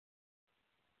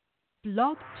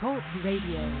Blog Talk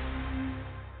Radio.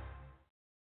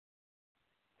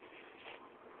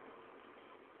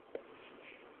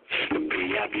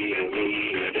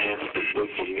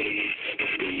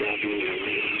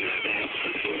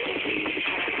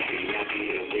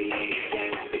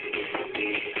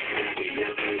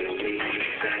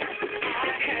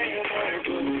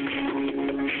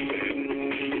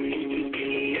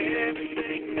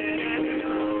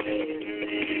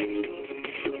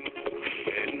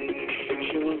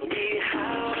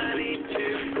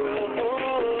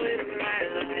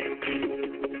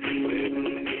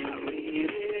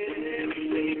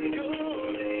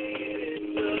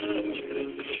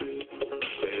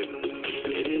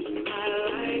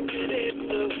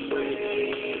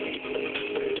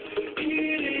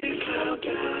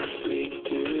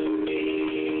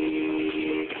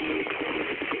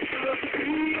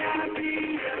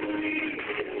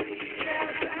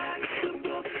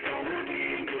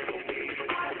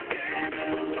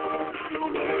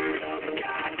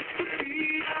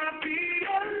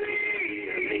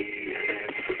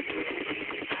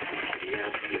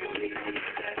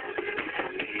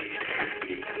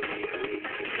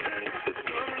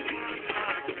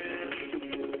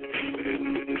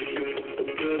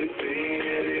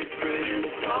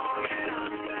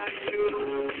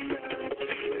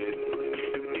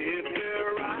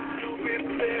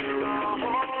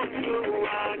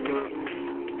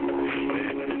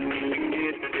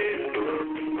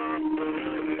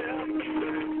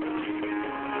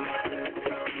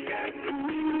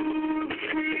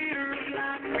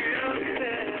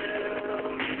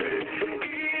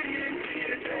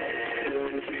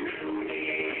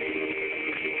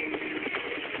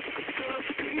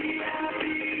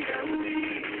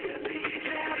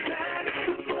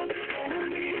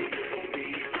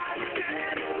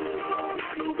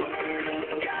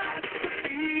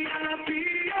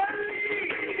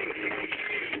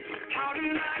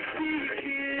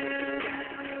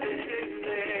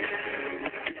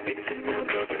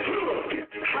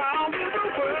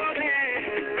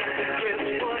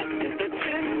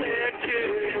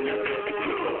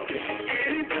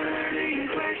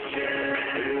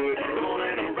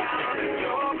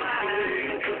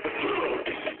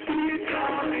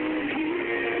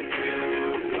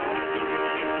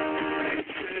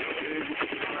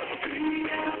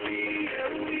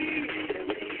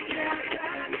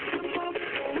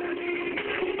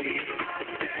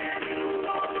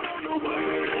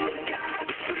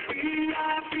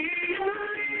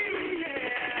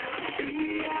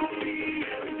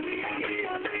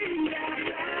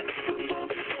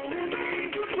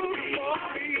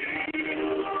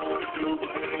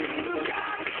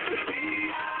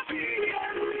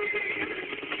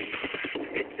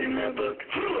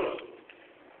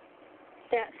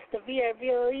 That's the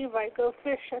VIVOE by Go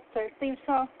Fish. That's our theme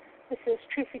song. This is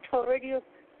Truth Be Told Radio.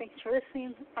 Thanks for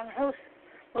listening. I'm the host,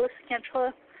 Melissa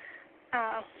Cantrola.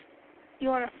 You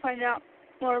want to find out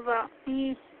more about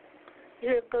me,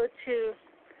 you go to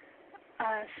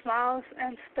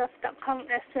smilesandstuff.com,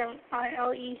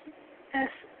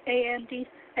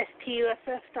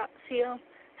 SMILESANDSTUFF.co.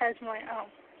 Has my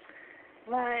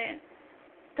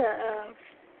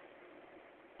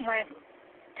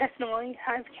testimony,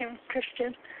 how I became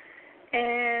Christian,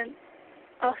 and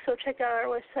also check out our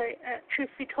website at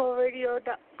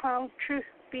truthbetoldradio.com.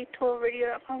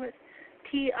 Truthbetoldradio.com is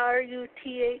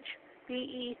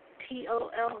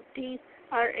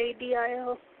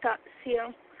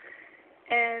TRUTHBETOLDRADIO.co.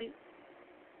 And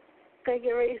gotta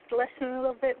get ready to lesson a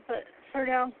little bit, but for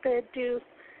now I'm gonna do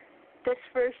this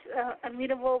verse,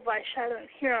 Immutable by Shadow,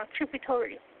 here on Truth Be Told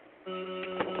Radio.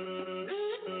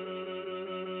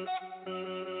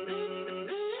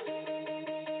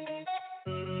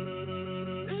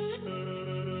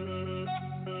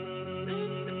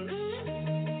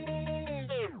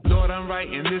 I'm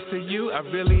writing this to you, I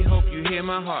really hope you hear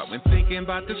my heart. When thinking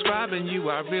about describing you,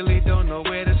 I really don't know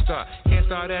where to start. Can't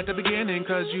start at the beginning,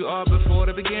 cause you are before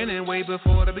the beginning, way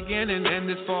before the beginning. And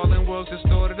this fallen world's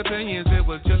distorted opinions, it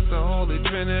was just the Holy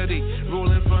Trinity,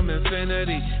 ruling from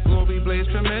infinity. Glory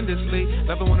blazed tremendously,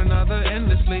 loving one another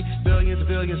endlessly. Billions and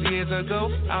billions of years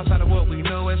ago, outside of what we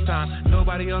know as time.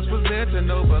 Nobody else was there to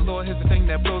know, but Lord, here's the thing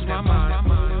that blows my mind.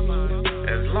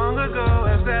 As long ago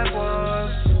as that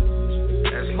was,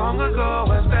 as long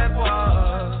ago as that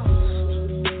was,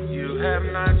 you have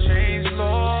not changed,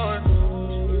 Lord.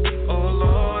 Oh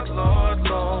Lord, Lord,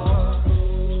 Lord.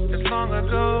 As long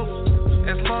ago,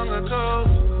 as long ago,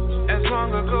 as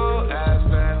long ago as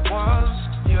that was,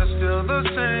 you're still the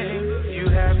same. You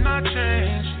have not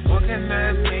changed. What can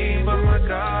that mean? But my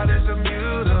God is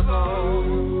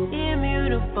immutable.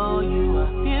 Immutable, you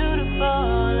are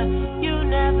beautiful.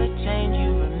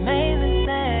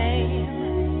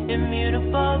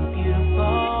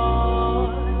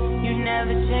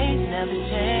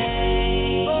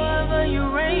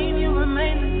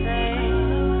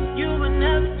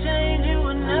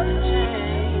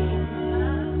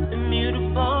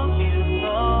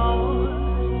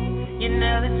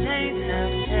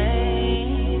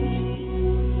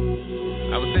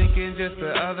 just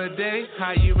the other day how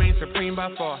you reign supreme by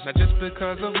far. Not just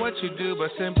because of what you do,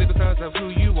 but simply because of who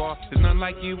you are. There's none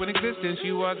like you in existence.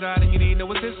 You are God and you need no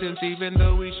assistance. Even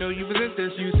though we show you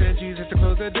resistance, you sent Jesus to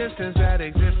close the distance that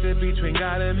existed between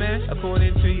God and man.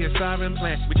 According to your sovereign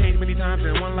plan, we changed many times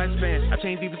in one lifespan. I've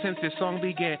changed even since this song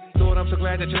began. Lord, I'm so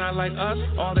glad that you're not like us.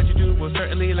 All that you do will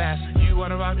certainly last. You are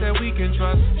the rock that we can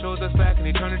trust. Shows us back in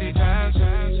eternity past.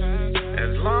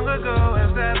 As long ago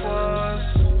as that was,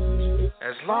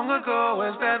 as long ago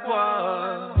as that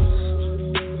was,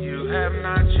 you have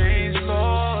not changed,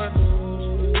 Lord.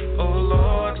 Oh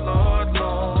Lord, Lord,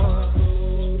 Lord.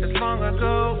 As long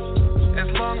ago, as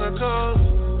long ago,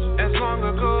 as long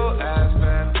ago as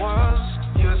that was,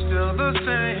 you're still the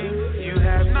same. You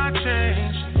have not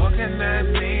changed. What can that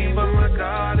mean? But my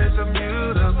God is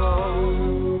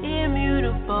immutable.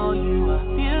 Immutable, you are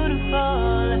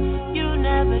beautiful. You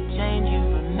never change, you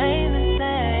remain the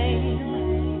same.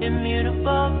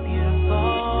 Immutable,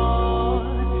 beautiful.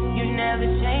 You never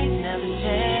change, never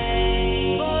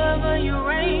change. Forever you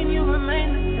reign, you remain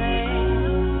the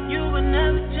same. You will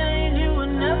never change, you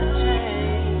will never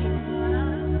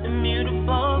change.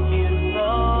 Immutable,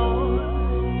 beautiful.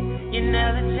 You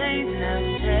never change,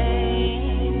 never change.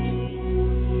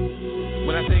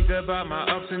 When I think about my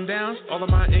ups and downs, all of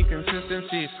my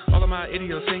inconsistencies, all of my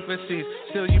idiosyncrasies,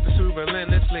 still you pursue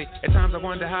relentlessly. At times I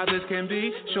wonder how this can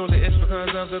be. Surely it's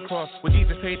because of the cross, where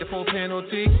Jesus paid the full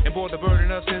penalty and bore the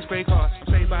burden of sin's great cost.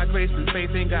 I'm saved by grace through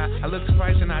faith in God. I look to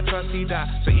Christ and I trust He died.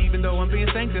 So even though I'm being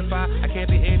sanctified, I can't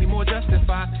be any more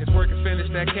justified. His work is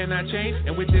finished, that cannot change.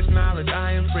 And with this knowledge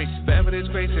I am free. Forever this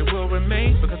grace it will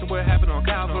remain, because of what happened on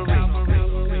Calvary.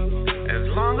 As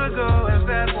long ago as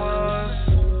that was,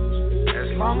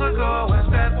 as long ago as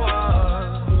that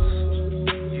was,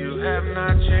 you have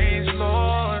not changed,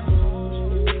 Lord.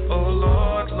 Oh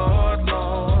Lord, Lord,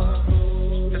 Lord.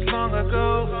 As long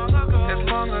ago, as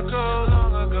long ago,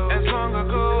 as long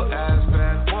ago as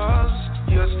that was,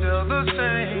 you're still the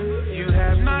same. You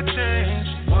have not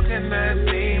changed. What can that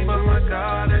mean? But my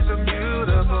God is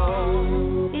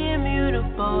immutable.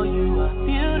 Immutable, you are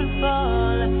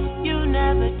beautiful. You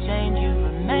never change, you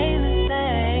remain the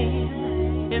same.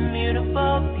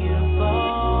 Immutable,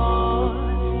 beautiful.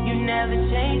 You never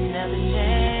change, never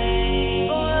change.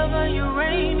 Forever you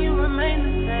reign, you remain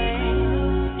the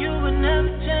same. You will never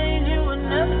change, you will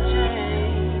never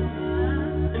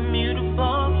change.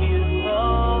 Immutable,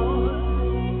 beautiful.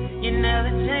 You never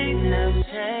change, never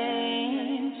change.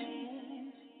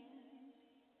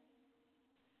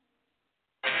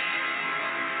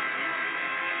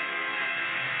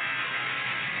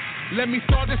 Let me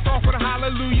start this off with a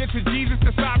hallelujah to Jesus,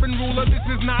 the sovereign ruler. This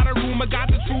is not a rumor,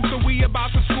 got the truth, so we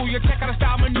about to school you. Check out a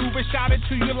style maneuver, shout it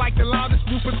to you like the loudest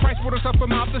roofer. Christ brought us up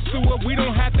from out the sewer. We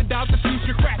don't have to doubt the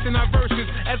future, crafting our verses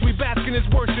as we bask in His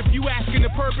worship. You asking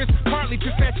the purpose, partly to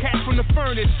snatch cats from the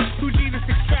furnace. Through Jesus'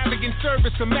 extravagant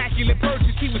service, immaculate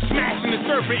purchase, He was smashing the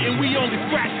serpent, and we only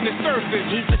scratching the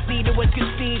surface. He's the seed that was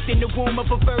conceived in the womb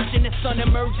of a virgin. The Son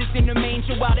emerges in the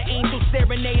manger while the angels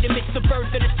serenade him. It's the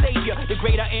birth of the Savior, the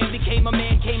great I Am. Came a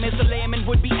man, came as a lamb and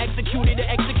would be executed to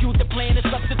execute the plan to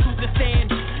substitute the stand.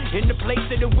 In the place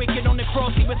of the wicked on the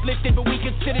cross he was lifted, but we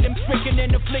considered him stricken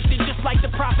and afflicted just like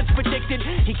the prophets predicted.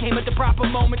 He came at the proper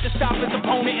moment to stop his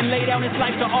opponent and lay down his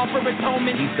life to offer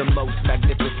atonement. He's the most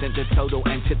magnificent, the total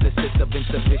antithesis of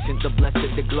insufficient, the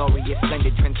blessed, the glorious,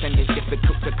 splendid, transcendent,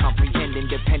 difficult to comprehend,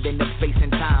 independent of space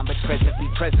and time, but presently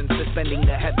present, suspending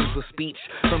the heavens with speech.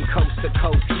 From coast to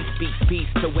coast he speaks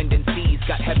peace to wind and seas,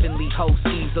 got heavenly hosts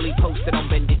easily posted on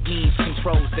bended knees,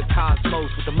 controls the cosmos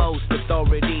with the most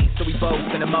authority, so we boast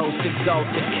in the most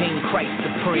exalted King Christ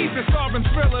supreme. He's the sovereign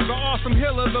thriller, the awesome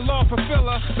healer, the law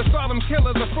fulfiller, the solemn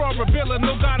killer, the fraud revealer.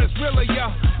 No God is realer,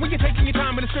 yeah. When you're taking your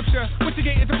time in the scripture, what you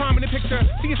get is a prominent picture.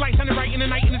 See His light shining bright in the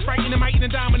night, and it's bright in the might and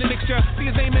the diamond in the mixture. See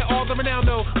His name in all the renown,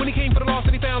 though. When He came for the lost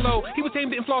and He found low, He was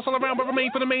tamed and floss all around, but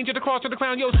remained for the manger, the cross, to the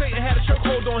crown. Yo, Satan had a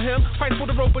chokehold on Him. Christ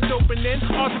pulled the rope, but doping in.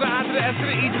 R to the I to the S to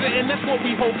the E to the N. That's what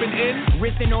we hoping in.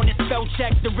 Risen on His spell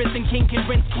check, the risen King can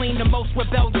rinse clean the most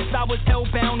rebellious. I was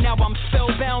hellbound, now I'm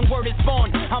spellbound. Word is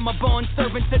born. I'm a born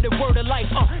servant to the word of life.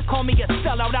 Call me a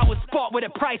sellout, I was bought with a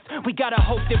price. We got a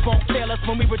hope that won't fail us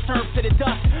when we return to the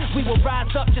dust. We will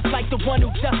rise up just like the one who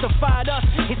justified us.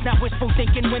 It's not wishful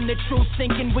thinking when the truth's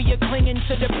sinking. We are clinging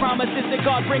to the promises of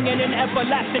God, bringing an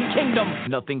everlasting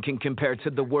kingdom. Nothing can compare to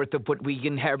the worth of what we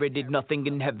inherited. Nothing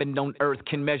in heaven on earth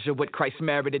can measure what Christ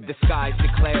merited. The skies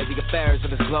declare the affairs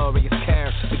of His glorious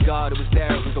care. The God who is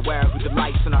there, who's aware, who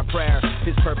delights in our prayer.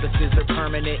 His purposes are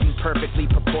permanent and perfectly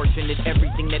proportionate.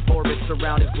 Everything that orbits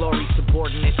around his glory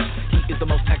subordinate. He is the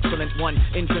most excellent one,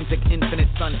 intrinsic, infinite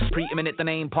son, preeminent, the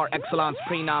name par excellence,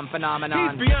 prenom,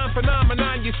 phenomenon. He's beyond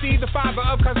phenomenon, you see, the father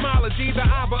of cosmology, the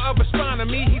Abba of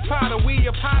astronomy. He's potter, we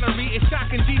of pottery. It's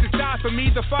shocking Jesus died for me.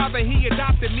 The father, he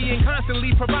adopted me and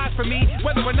constantly provides for me.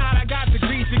 Whether or not I got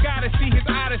degrees, you gotta see his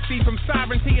odyssey. From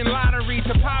sovereignty and lottery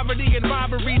to poverty and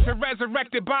robbery to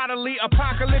resurrected bodily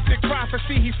apocalyptic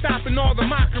prophecy. He's stopping all the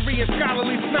mockery and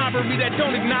scholarly snobbery that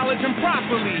don't acknowledge him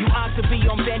properly. You ought to be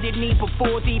on bended knee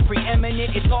before the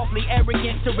preeminent. It's awfully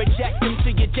arrogant to reject him to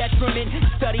your detriment.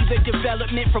 Study the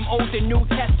development from Old to New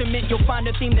Testament. You'll find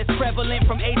a theme that's prevalent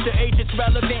from age to age. It's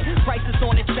relevant. Crisis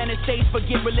on its center stage.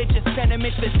 Forget religious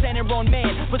sentiments that center on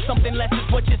man. But something less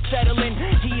is what you're settling.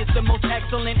 He is the most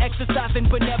excellent, exercising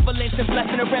benevolence and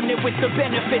blessing a remnant with the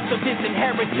benefits of his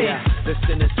inheritance. Yeah, the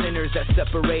sin of sinners that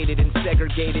separated and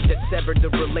segregated, that severed the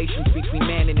relations between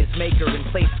man and his maker, and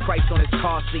placed Christ on his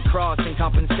costly cross and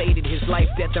compensated his life,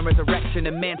 death, and resurrection,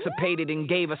 emancipated and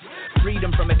gave us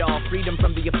freedom from it all, freedom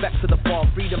from the effects of the fall,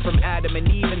 freedom from Adam and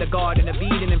Eve in the Garden of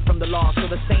Eden and from the law. So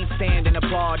the saints stand and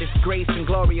applaud his grace and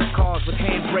glorious cause with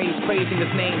hands raised, praising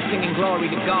his name, singing glory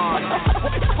to God.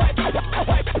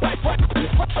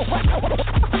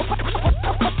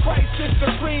 Christ is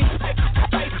supreme.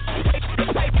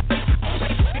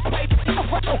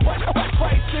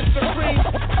 Christ is supreme.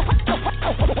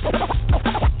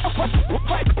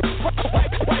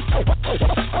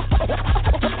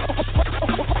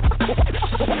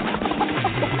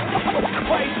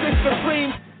 Christ is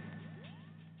supreme.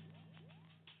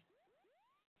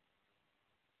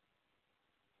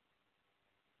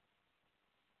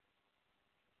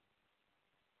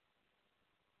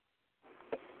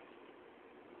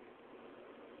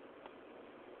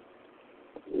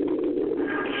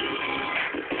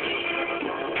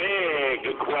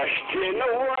 Question,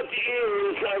 what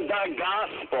is the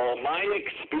gospel? My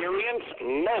experience,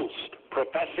 most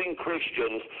professing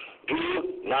Christians do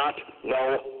not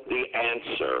know the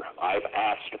answer. I've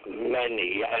asked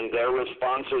many, and their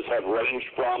responses have ranged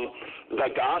from the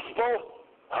gospel,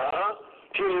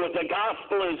 to the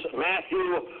gospel is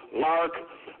Matthew, Mark,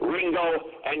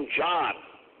 Ringo, and John.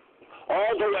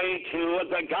 All the way to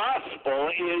the gospel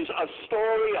is a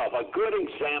story of a good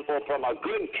example from a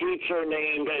good teacher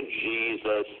named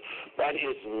Jesus. That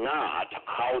is not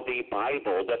how the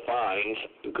Bible defines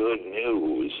good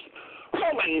news.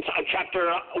 Romans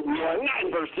chapter 1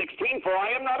 and verse 16, for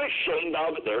I am not ashamed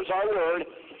of, there's our word,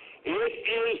 it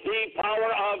is the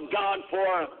power of God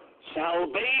for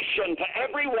salvation to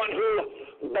everyone who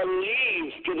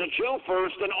believes, to the Jew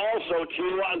first and also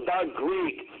to the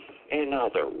Greek. In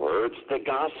other words, the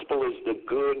gospel is the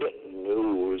good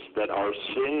news that our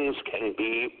sins can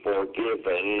be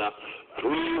forgiven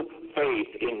through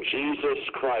faith in Jesus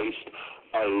Christ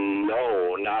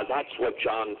alone. Now, that's what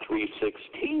John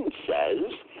 3:16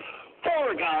 says.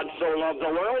 For God so loved the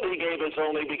world, he gave his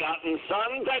only begotten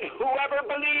Son, that whoever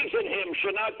believes in him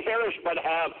should not perish but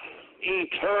have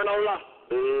eternal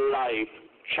life.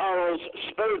 Charles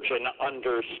Spurgeon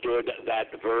understood that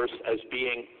verse as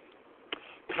being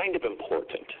kind of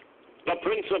important. The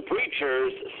Prince of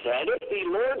Preachers said, if the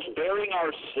Lord's bearing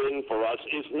our sin for us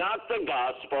is not the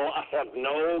gospel, I have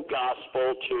no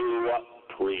gospel to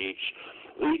preach.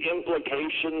 The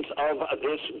implications of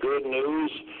this good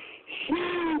news,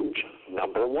 huge.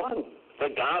 Number one, the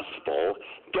gospel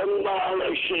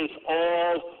demolishes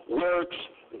all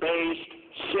works-based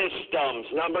systems.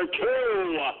 Number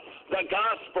two, the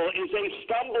gospel is a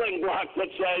stumbling block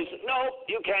that says, no,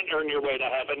 you can't earn your way to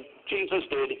heaven. Jesus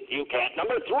did. You can't.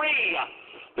 Number three,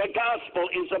 the gospel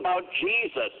is about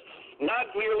Jesus,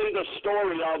 not merely the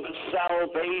story of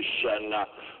salvation.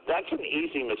 That's an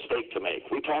easy mistake to make.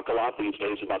 We talk a lot these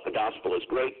days about the gospel is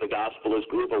great, the gospel is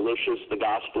groovalicious, the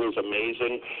gospel is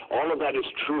amazing. All of that is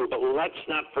true, but let's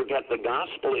not forget the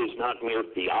gospel is not mere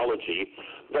theology.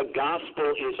 The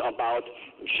gospel is about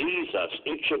Jesus.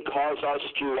 It should cause us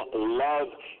to love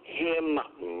him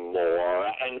more.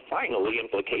 And finally,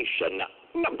 implication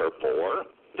number 4,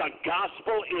 the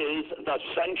gospel is the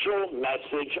central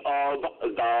message of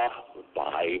the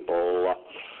Bible.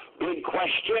 Big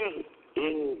question,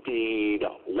 indeed.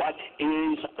 What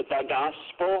is the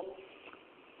gospel?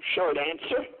 Short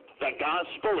answer. The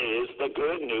gospel is the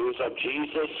good news of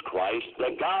Jesus Christ,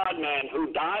 the God-man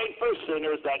who died for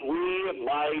sinners that we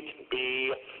might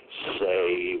be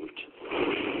saved.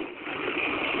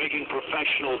 Making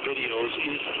professional videos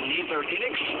is neither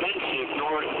inexpensive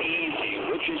nor easy,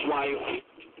 which is why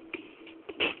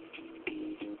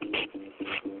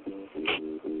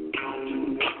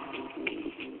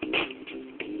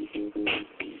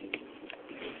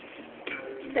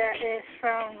that is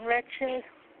from Wretched,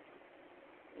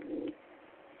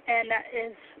 and that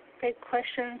is big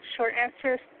questions, short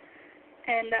answers,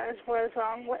 and that was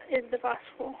What is the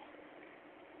Gospel?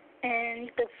 And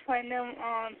you can find them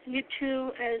on YouTube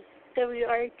as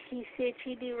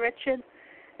WRTCHED Wretched,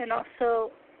 and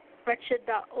also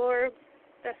wretched.org.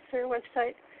 That's their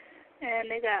website. And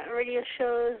they got radio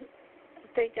shows,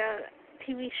 they got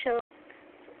TV shows,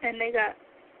 and they got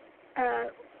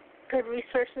good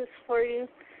resources for you,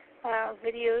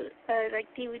 videos like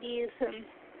DVDs and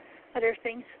other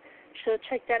things. So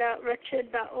check that out,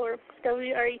 wretched.org,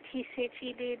 WRETCHED.org.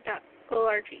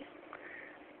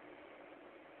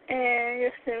 And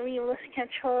you're listening to me, Melissa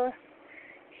Cantrolla,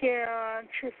 here on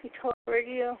Truth Be Told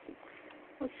Radio.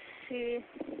 Let's see.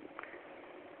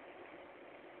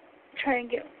 Try and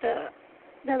get the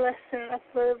lesson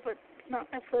uploaded, but not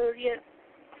uploaded yet.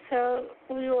 So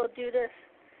we will do this.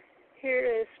 Here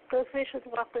is Blowfish with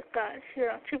Walk with God, here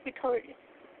on Truth Be Told Radio.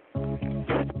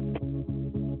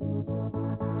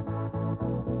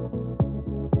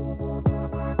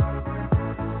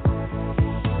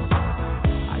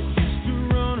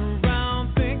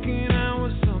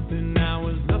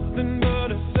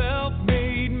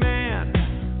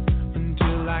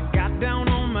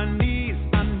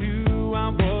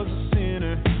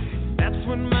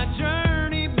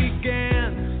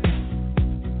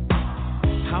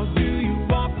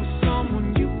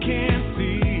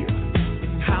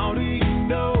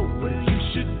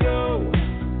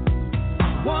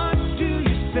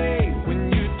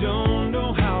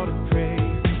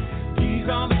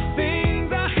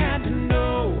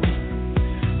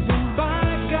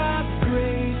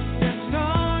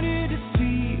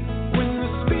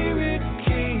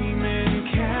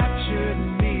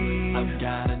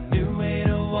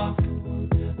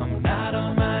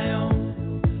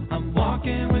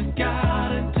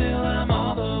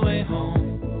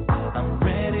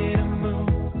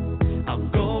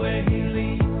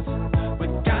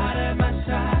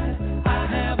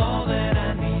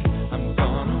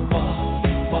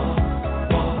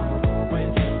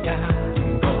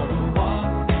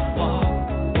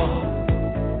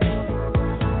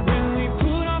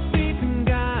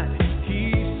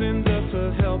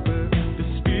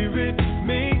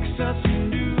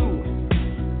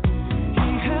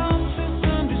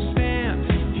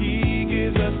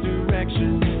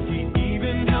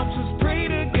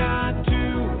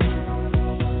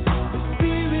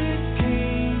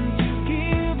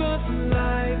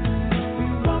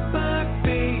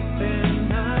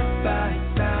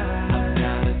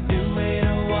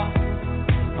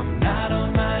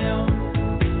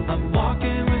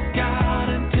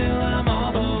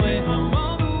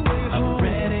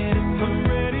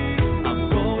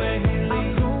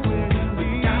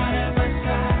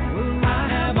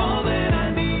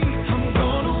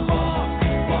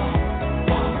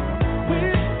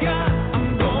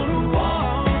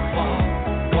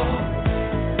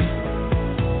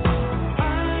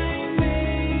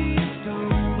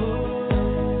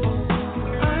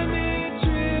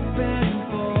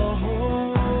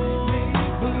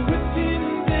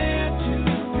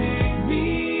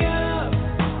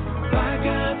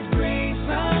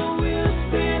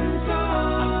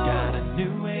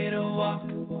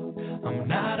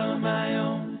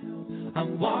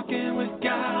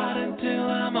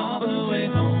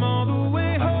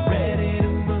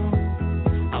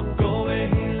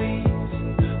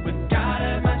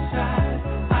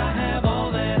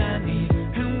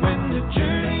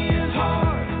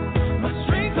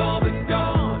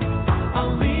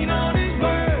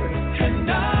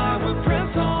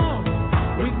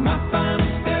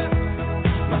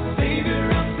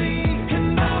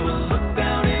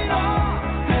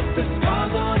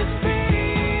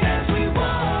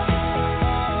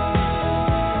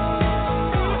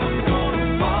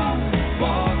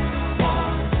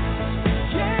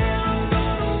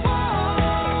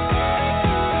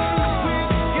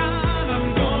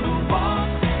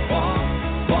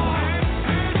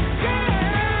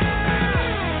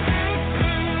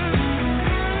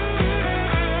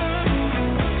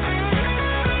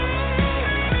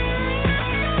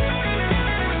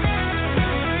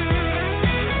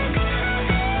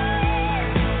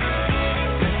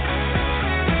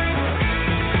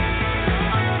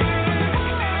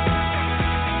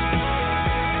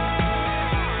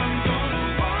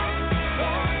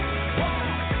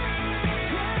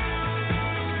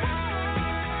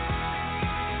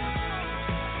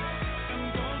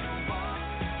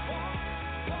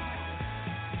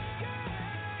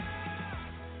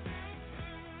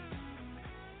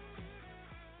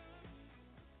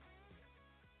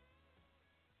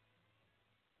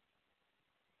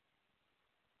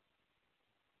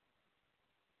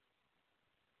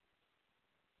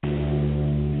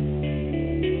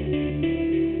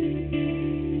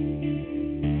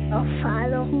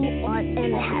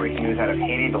 that of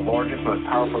Haiti, the largest, most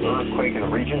powerful earthquake in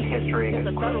recent history.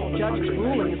 The federal judge's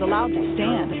ruling is allowed to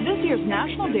stand. This year's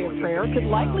National Day of Prayer could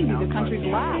likely be the country's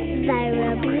last. Thy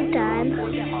will be done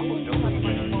on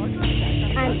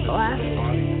earth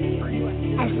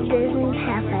as it is in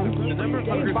heaven. The number of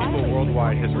hungry people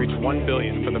worldwide has reached 1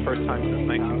 billion for the first time since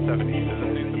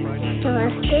 1970. Give us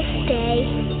this day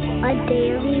our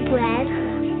daily bread,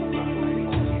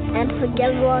 and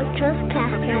forgive our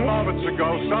trespasses. A few moments ago,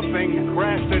 something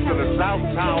crashed into the South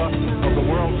Tower of the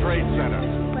World Trade Center.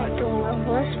 But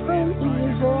deliver us from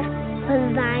evil,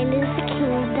 for thine is the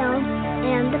kingdom,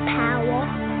 and the power,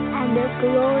 and the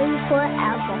glory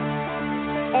forever.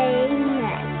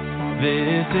 Amen.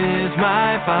 This is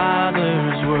my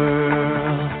Father's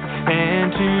world,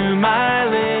 and to my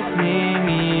listening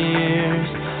ears,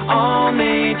 all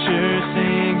nature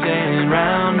sings and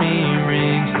round me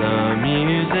rings the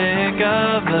music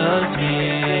of the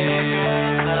spheres.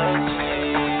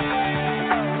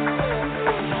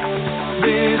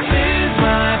 This is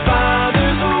my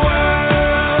Father's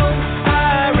world.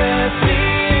 I rest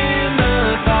in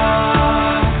the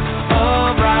thought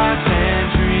of rocks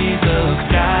and trees, of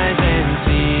skies and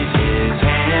seas. His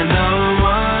hand the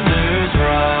wonders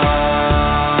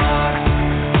wrought.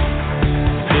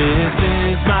 This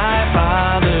is my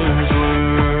Father's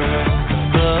world.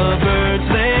 The birds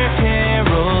their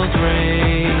carols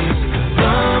raise.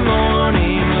 The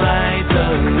morning light, the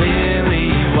lily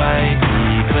white,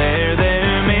 declare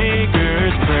their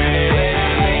Maker's praise.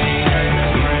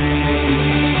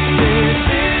 This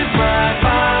is my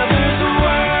Father's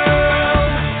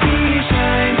world. He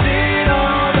shines in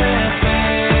all that's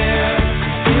fair.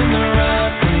 In the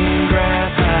rough green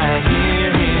grass I hear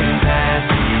him pass.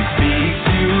 He speaks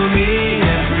to me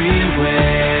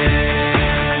everywhere.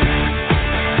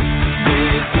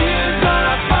 This is my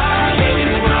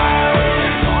Father's world.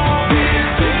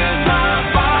 This is my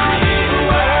Father's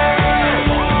world.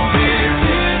 This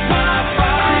is my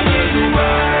Father's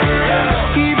world.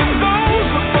 Even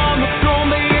those upon the throne,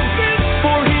 they exist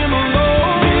for him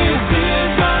alone. This is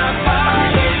my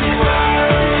Father's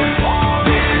world.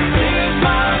 This is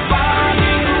my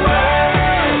Father's world.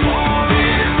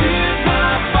 This is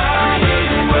my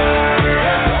Father's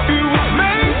world. It was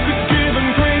made to give him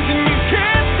praise, and you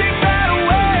can't take that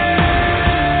away.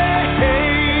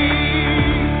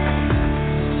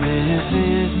 This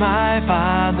is my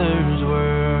Father's world.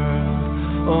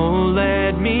 Oh,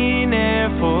 let me ne'er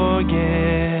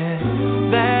forget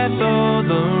that though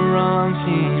the wrong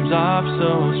seems off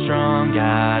so strong,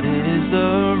 God is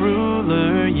the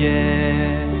ruler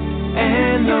yet.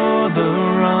 And though the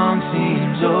wrong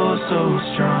seems oh so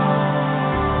strong,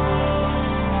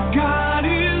 God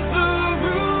is the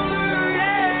ruler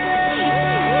yet.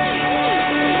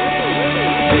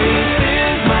 This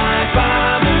is my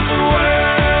Father's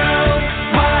world.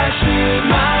 Why should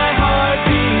my heart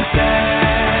be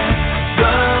sad?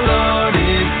 The Lord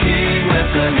is King, let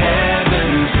the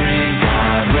heavens ring.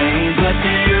 God reigns, let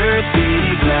the earth be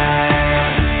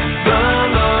glad. The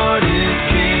Lord is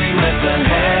King, let the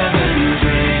heavens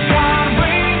ring. God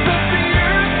reigns, let the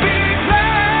earth be glad.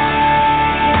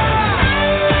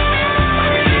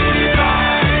 Created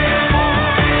by Him,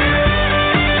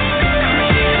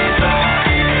 created by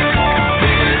Him.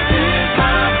 This is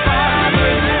my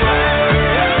Father's world.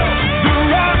 The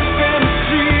rocks and the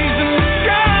trees and the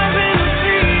skies and the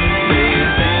seas.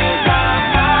 This is my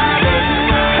Father's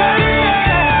world.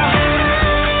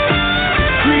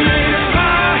 Created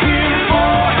by Him,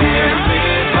 for Him.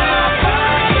 This is my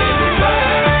Father's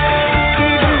world.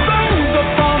 Even those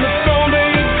upon the throne, they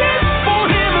exist for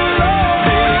Him alone.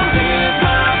 This is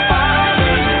my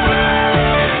Father's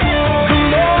world. The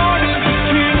Lord is the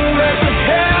King, let the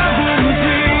heavens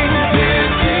ring.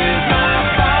 This is my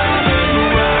Father's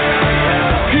world.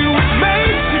 He was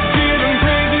made to give him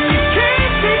praise, and you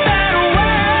can't take that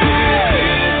away. This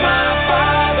is my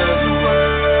Father's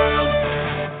world.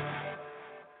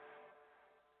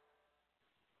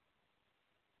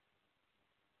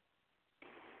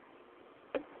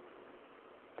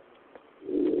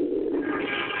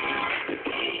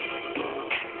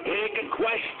 Big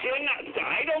question.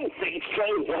 I don't think so.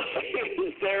 Why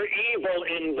is there evil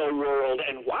in the world?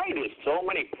 And why do so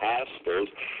many pastors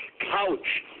couch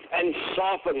and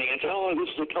soften the answer? Oh, this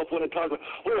is a tough one to talk about.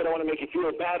 Oh, I don't want to make you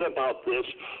feel bad about this.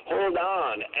 Hold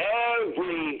on.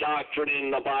 Every doctrine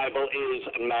in the Bible is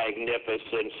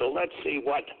magnificent. So let's see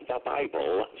what the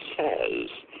Bible says.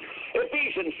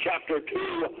 Ephesians chapter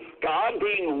 2, God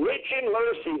being rich in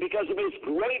mercy because of his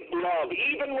great love,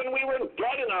 even when we were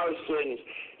dead in our sins,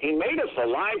 he made us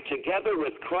alive together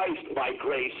with Christ by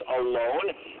grace alone,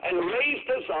 and raised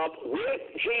us up with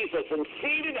Jesus and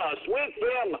seated us with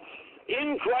him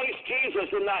in Christ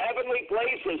Jesus in the heavenly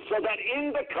places, so that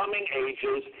in the coming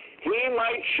ages he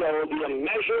might show the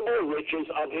immeasurable riches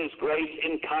of his grace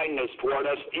and kindness toward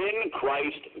us in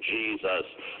Christ Jesus.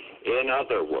 In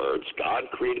other words, God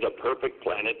created a perfect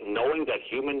planet knowing that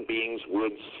human beings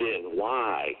would sin.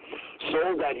 Why?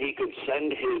 So that he could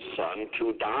send his son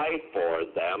to die for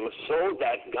them, so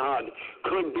that God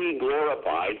could be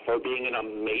glorified for being an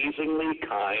amazingly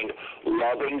kind,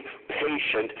 loving,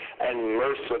 patient, and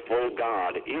merciful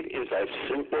God. It is as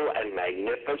simple and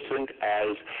magnificent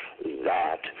as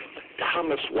that.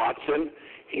 Thomas Watson,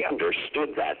 he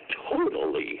understood that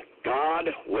totally. God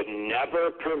would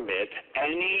never permit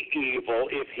any evil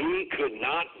if he could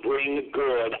not bring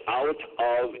good out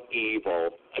of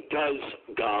evil. Does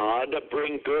God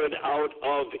bring good out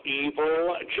of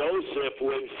evil? Joseph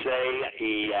would say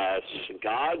yes.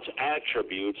 God's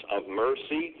attributes of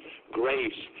mercy,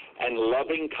 grace, and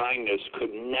loving kindness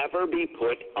could never be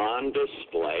put on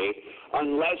display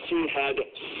unless he had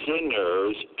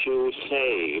sinners to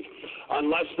save.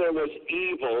 Unless there was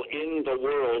evil in the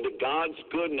world, God's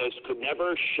goodness could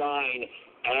never shine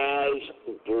as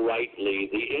brightly.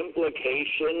 The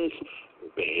implications,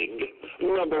 big.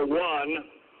 Number one,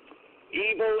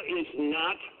 evil is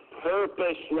not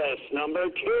purposeless. Number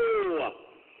two,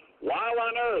 while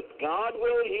on earth, God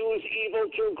will use evil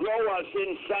to grow us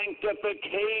in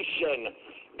sanctification.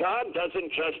 God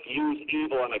doesn't just use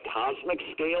evil on a cosmic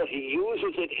scale. He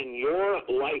uses it in your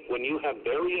life when you have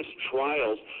various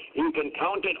trials. You can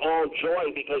count it all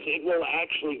joy because it will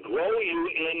actually grow you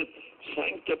in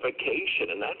sanctification,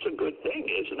 and that's a good thing,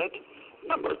 isn't it?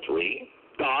 Number three,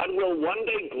 God will one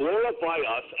day glorify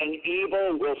us, and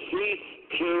evil will cease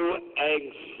to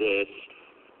exist.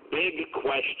 Big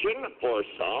question for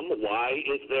some. Why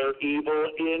is there evil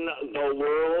in the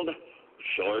world?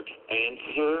 Short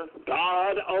answer,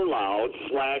 God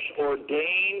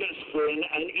allowed/ordained sin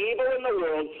and evil in the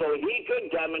world so he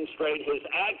could demonstrate his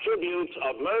attributes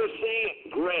of mercy,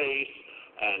 grace,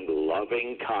 and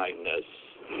loving kindness.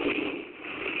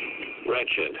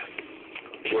 Wretched,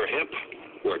 we're hip,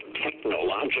 we're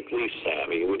technologically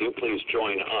savvy. Would you please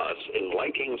join us in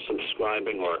liking,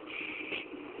 subscribing, or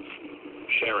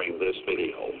sharing this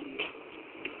video?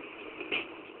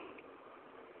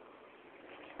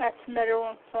 That's another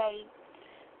one from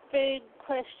big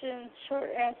questions, short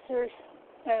answers,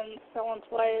 and someone's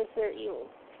why is there evil?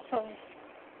 From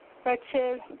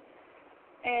Wretched,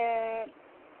 and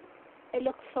it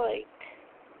looks like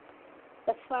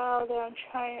the file that I'm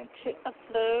trying to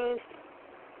upload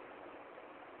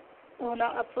will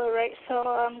not upload right, so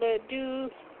all I'm going to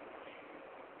do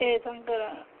is I'm going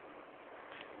to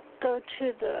go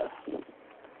to the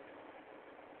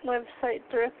website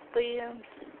directly and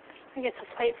I get the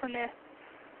site from there.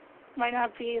 Might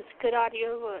not be as good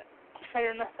audio, but better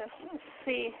than nothing. Let's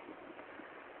see.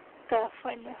 Gotta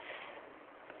find this.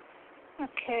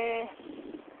 Okay.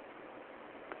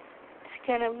 It's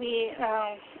gonna be,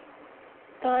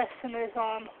 the lesson is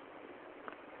on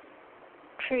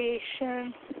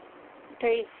creation,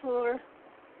 day 4.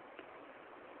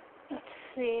 Let's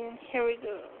see. Here we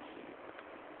go.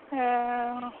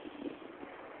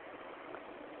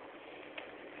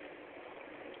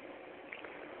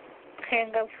 Okay,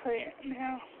 I'm going to put it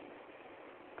now.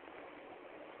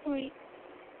 Wait.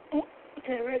 Oh,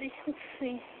 get it ready. Let's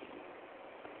see.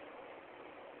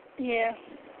 Yeah.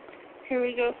 Here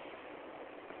we go.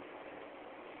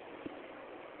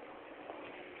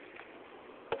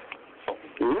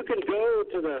 You can go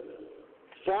to the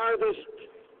farthest,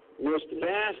 most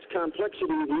vast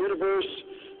complexity of the universe,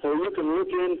 or you can look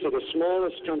into the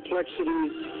smallest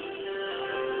complexities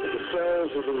of the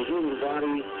cells of the human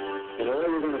body, and all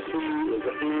you're going to see is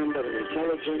the hand of an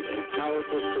intelligent and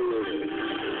powerful creator.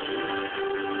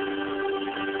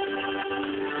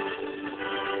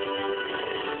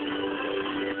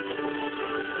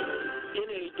 In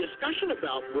a discussion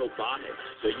about robotics,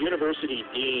 the university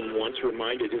dean once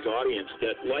reminded his audience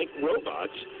that, like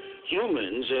robots,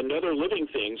 humans and other living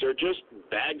things are just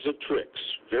bags of tricks,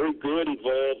 very good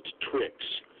evolved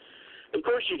tricks. Of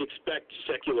course, you'd expect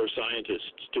secular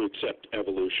scientists to accept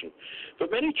evolution, but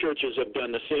many churches have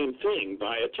done the same thing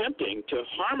by attempting to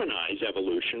harmonize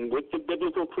evolution with the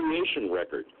biblical creation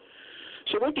record.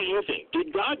 So what do you think?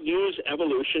 Did God use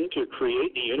evolution to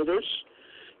create the universe?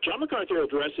 John MacArthur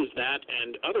addresses that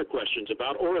and other questions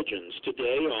about origins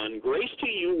today on Grace to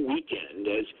You Weekend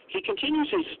as he continues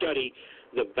his study,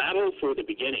 The Battle for the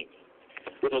Beginning.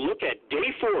 With a look at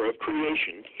day 4 of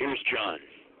creation, here's John.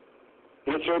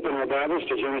 Let's open our Bibles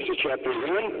to Genesis chapter 1.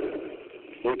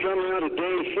 We come now to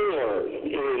day 4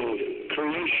 in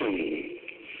creation.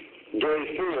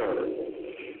 Day 4.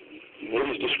 It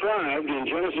is described in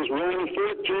Genesis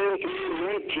 1:14 through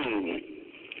 19.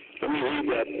 Let me read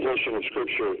that portion of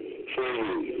Scripture for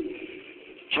you.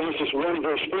 Genesis 1,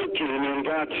 verse 14, and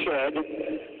God said,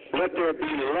 "Let there be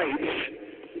lights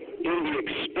in the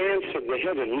expanse of the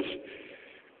heavens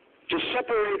to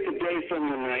separate the day from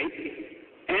the night,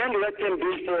 and let them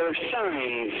be for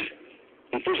signs,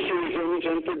 and for seasons,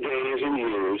 and for days and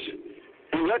years.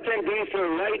 And let them be for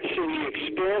lights in the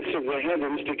expanse of the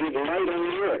heavens to give light on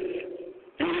the earth."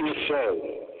 And it was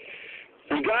so.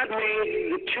 And God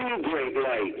made the two great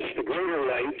lights, the greater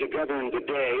light to govern the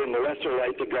day and the lesser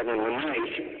light to govern the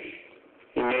night.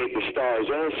 He made the stars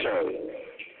also.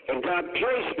 And God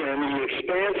placed them in the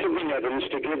expanse of the heavens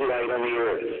to give light on the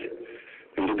earth,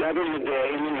 and to govern the day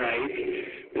and the night,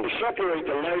 and to separate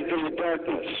the light from the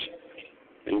darkness.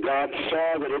 And God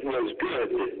saw that it was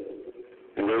good.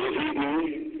 And there was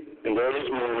evening, and there was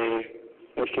morning,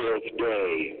 the fourth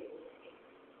day.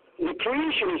 The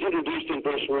creation is introduced in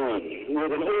verse 1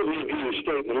 with an overview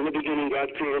statement. In the beginning, God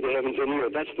created the heavens and the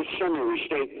earth. That's the summary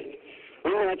statement.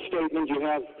 In that statement, you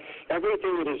have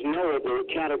everything that is knowable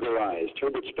categorized.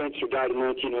 Herbert Spencer died in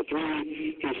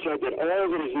 1903. He said that all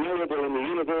that is knowable in the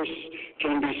universe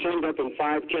can be summed up in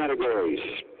 5 categories: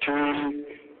 time,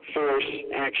 force,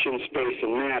 action, space,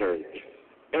 and matter.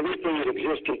 Everything that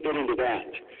exists can fit into that.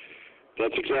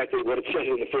 That's exactly what it says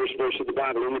in the first verse of the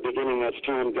Bible. In the beginning, that's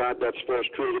time, God, that's force,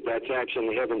 created, that's action,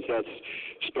 the heavens, that's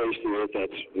space, the earth,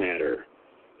 that's matter.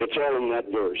 It's all in that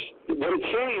verse. What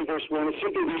it's saying in verse 1 is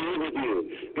simply the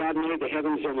overview. God made the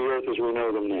heavens and the earth as we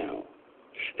know them now.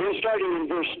 Then starting in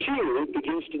verse 2, it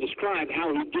begins to describe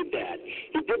how he did that.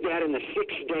 He did that in the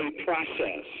 6-day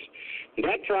process.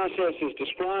 That process is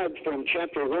described from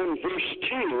chapter 1, verse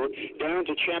 2, down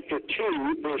to chapter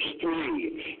 2, verse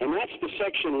 3. And that's the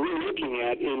section we're looking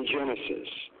at in Genesis.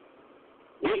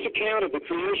 This account of the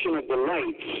creation of the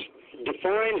lights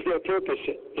defines their purpose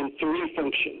in 3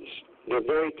 functions. They're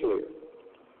very clear.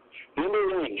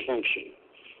 Number 1 function,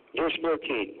 verse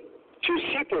 14, to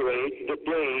separate the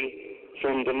day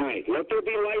from the night. Let there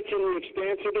be lights in the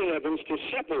expanse of the heavens to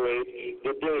separate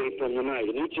the day from the night.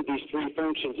 And each of these 3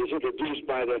 functions is introduced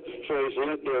by the phrase,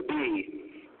 let there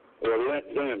be, or let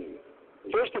them.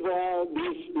 First of all,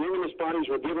 these luminous bodies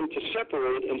were given to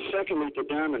separate, and secondly, to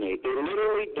dominate. They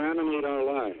literally dominate our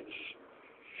lives.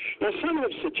 Now, some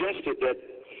have suggested that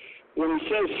when he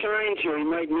says signs here, he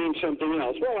might mean something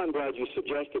else. Well, I'm glad you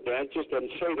suggested that. It just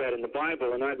doesn't say that in the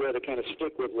Bible, and I'd rather kind of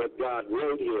stick with what God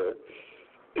wrote here.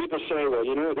 People say, well,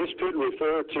 you know, this could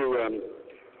refer to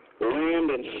land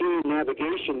and sea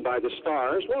navigation by the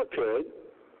stars. Well, it could.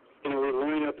 You know, we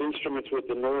line up instruments with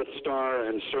the North Star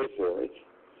and so forth.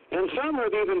 And some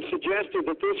have even suggested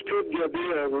that this could be a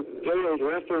veiled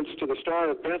reference to the Star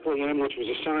of Bethlehem, which was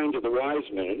a sign to the wise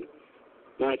men,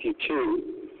 Matthew 2.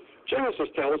 Genesis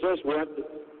tells us what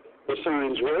the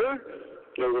signs were.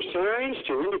 There were signs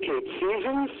to indicate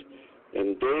seasons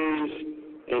and days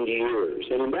and years.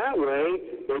 And in that way,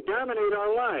 they dominate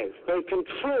our life. They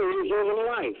control human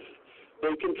life.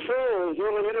 They control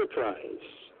human enterprise.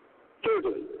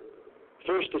 Thirdly,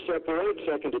 first to separate,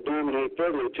 second to dominate,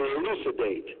 thirdly to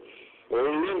elucidate or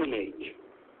eliminate.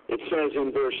 It says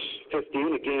in verse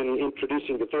 15, again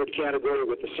introducing the third category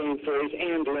with the same phrase,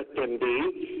 and let them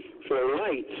be for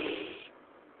lights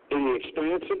in the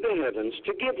expanse of the heavens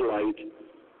to give light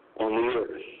on the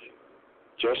earth.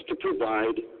 Just to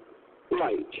provide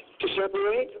light. To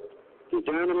separate, to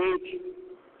dominate,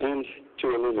 and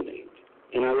to illuminate.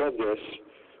 And I love this,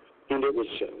 and it was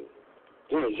so.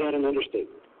 Boy, is that an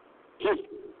understatement?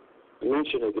 I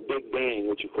mentioned the Big Bang,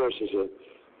 which of course is a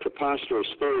preposterous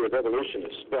theory of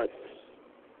evolutionists, but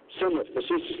somewhat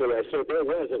facetiously I said there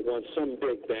was at once some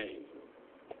Big Bang.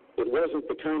 It wasn't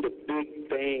the kind of Big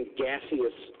Bang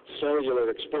gaseous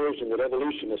cellular explosion that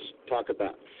evolutionists talk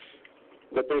about.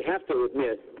 But they have to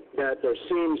admit that there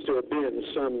seems to have been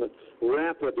some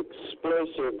rapid,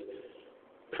 explosive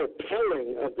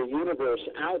propelling of the universe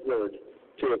outward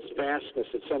to its vastness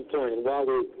at some point. And while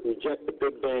we reject the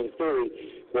Big Bang theory,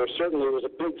 there certainly was a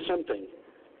big something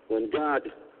when God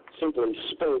simply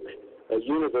spoke a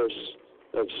universe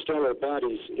of stellar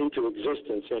bodies into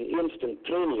existence, and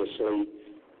instantaneously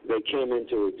they came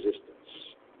into existence.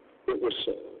 It was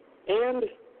so. And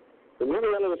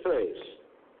remember that little phrase.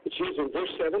 It's used in verse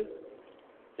 7,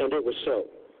 and it was so.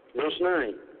 Verse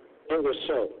 9, it was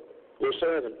so. Verse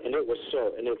 11, and it was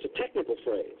so. And it's a technical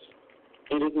phrase.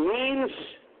 And it means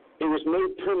it was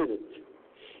made permanent.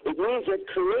 It means that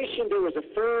creation, there was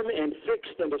a firm and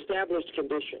fixed and established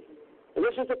condition. And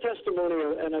this is the testimony,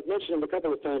 and I've mentioned him a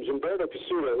couple of times, Umberto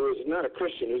Cassuto, who is not a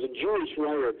Christian, who's a Jewish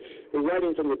writer, who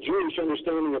writing from the Jewish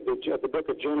understanding of the book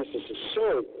of Genesis is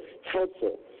so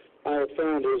helpful. I have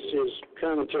found his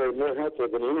commentary more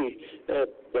helpful than any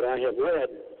that I have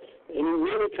read. And he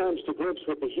really comes to grips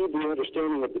with the Hebrew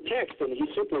understanding of the text, and he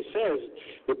simply says,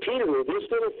 repeatedly, this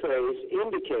little phrase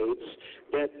indicates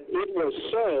that it was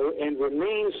so and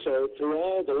remains so through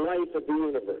all the life of the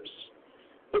universe.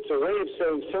 It's a way of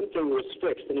saying something was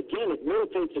fixed. And again, it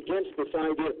militates against this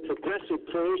idea of progressive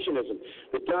creationism,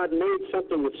 that God made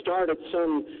something that started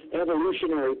some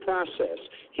evolutionary process.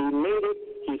 He made it,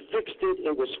 he fixed it,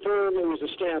 it was firm, it was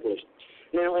established.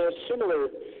 Now, as similar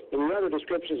in the other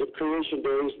descriptions of creation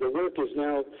days, the work is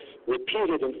now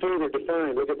repeated and further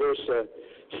defined. Look at verse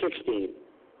 16.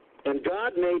 And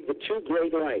God made the two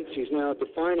great lights. He's now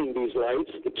defining these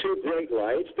lights, the two great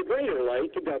lights, the greater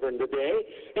light to govern the day,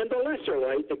 and the lesser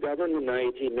light to govern the night.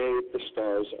 He made the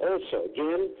stars also.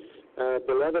 Again,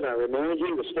 beloved, I remind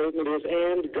you, the statement is,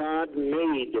 and God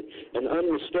made, an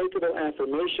unmistakable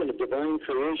affirmation of divine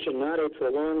creation, not a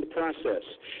prolonged process.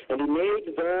 And he made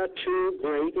the two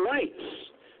great lights.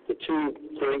 The two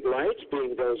great lights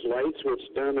being those lights which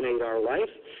dominate our life,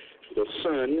 the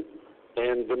sun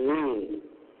and the moon.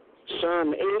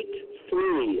 Psalm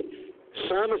 8:3.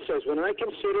 Psalmist says, when I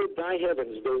considered thy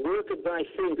heavens, the work of thy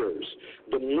fingers,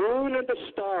 the moon and the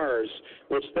stars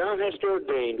which thou hast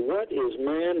ordained, what is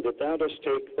man that thou dost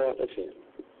take thought of him?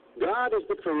 God is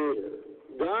the creator.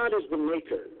 God is the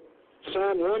maker.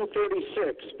 Psalm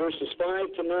 136, verses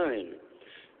 5 to 9.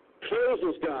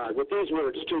 Praises God with these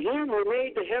words, to him who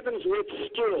made the heavens with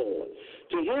skill,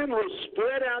 to him who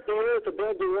spread out the earth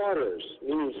above the waters,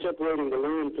 meaning separating the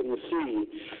land from the sea,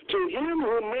 to him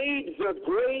who made the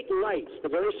great lights, the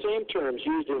very same terms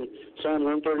used in Psalm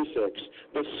 136,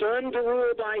 the sun to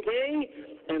rule by day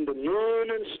and the moon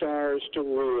and stars to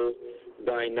rule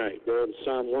by night. There in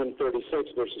Psalm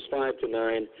 136, verses 5 to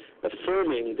 9,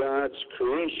 affirming God's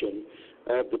creation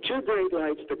of the two great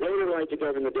lights, the greater light to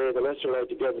govern the day, the lesser light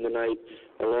to govern the night,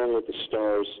 along with the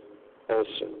stars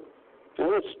also.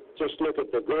 Now let's just look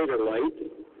at the greater light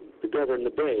to govern the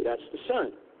day. That's the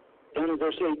sun. Down in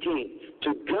verse 18,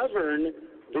 to govern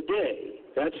the day.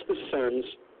 That's the sun's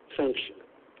function.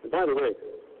 And by the way,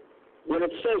 when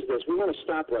it says this, we want to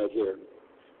stop right here.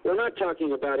 We're not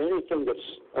talking about anything that's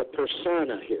a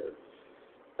persona here.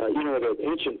 The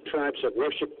ancient tribes have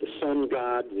worshipped the sun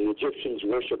god. The Egyptians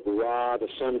worshiped Ra, the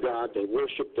sun god. They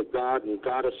worshiped the god and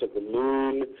goddess of the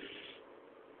moon.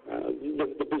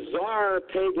 The bizarre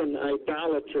pagan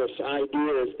idolatrous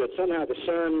idea is that somehow the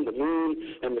sun, the moon,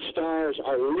 and the stars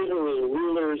are literal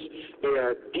rulers. They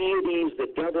are deities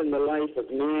that govern the life of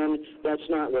man. That's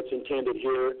not what's intended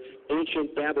here.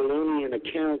 Ancient Babylonian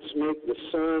accounts make the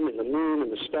sun and the moon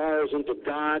and the stars into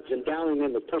gods, endowing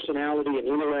them with personality and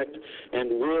intellect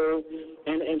and will.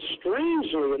 And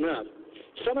strangely enough,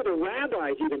 some of the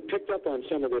rabbis even picked up on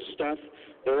some of this stuff.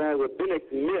 There are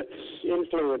rabbinic myths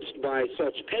influenced by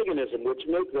such paganism, which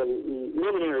make the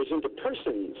luminaries into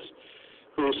persons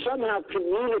who somehow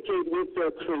communicate with their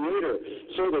creator,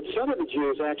 so that some of the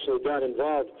Jews actually got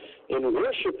involved in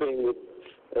worshiping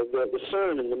the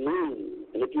sun and the moon.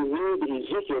 And if you read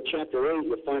Ezekiel chapter 8,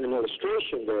 you'll find an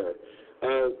illustration there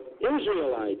of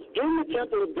Israelites in the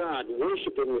temple of God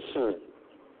worshiping the sun.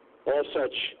 All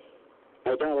such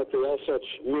idolatry, all such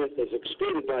myth is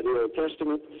excluded by the Old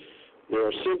Testament. They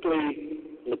are simply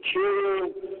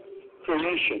material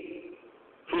creation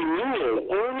who rule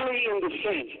only in the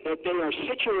sense that they are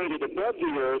situated above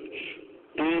the earth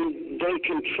and they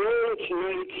control its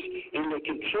nights and they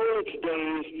control its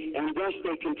days and thus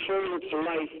they control its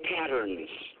life patterns.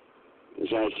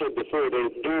 As I said before, they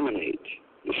dominate.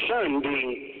 The sun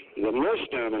being the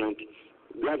most dominant,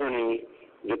 governing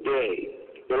the day.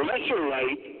 The lesser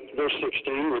light, verse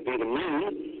 16, would be the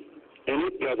moon, and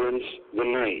it governs the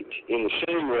night. In the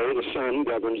same way, the sun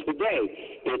governs the day.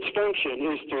 Its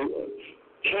function is to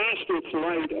cast its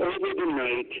light over the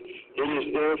night. It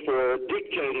is therefore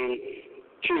dictating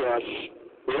to us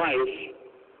life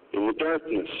in the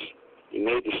darkness. He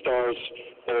made the stars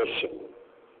also.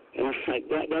 And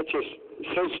that's just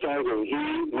so staggering.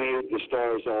 He made the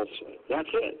stars also.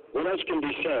 That's it. What else can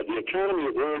be said? The economy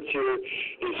of words here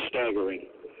is staggering.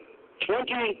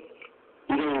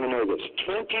 You don't want to know this.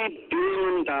 $20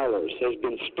 billion has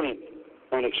been spent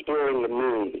on exploring the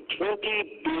moon.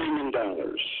 $20 billion.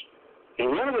 And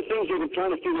one of the things they've been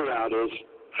trying to figure out is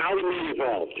how the moon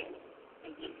evolved.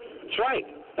 That's right.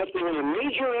 That's been one of the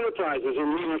major enterprises in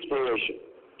moon exploration.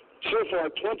 So far,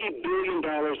 $20 billion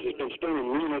has been spent in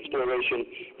moon exploration.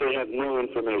 They have no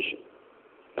information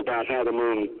about how the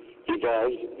moon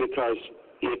evolved because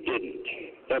It didn't.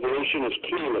 Evolution is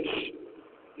clueless.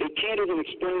 It can't even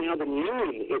explain how the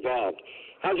moon evolved.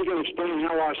 How's it going to explain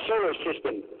how our solar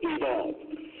system evolved?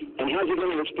 And how's it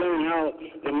going to explain how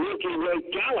the Milky Way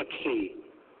galaxy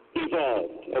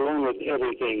evolved along with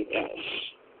everything else?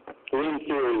 One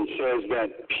theory says that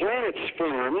planets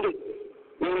formed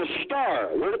when a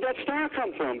star, where did that star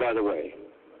come from, by the way?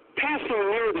 Passing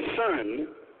near the sun,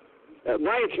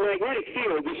 by its magnetic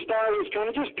field, the star was kind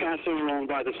of just passing along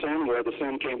by the sun. Where the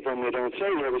sun came from, they don't say.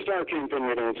 Where the star came from,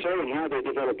 they don't say. And how they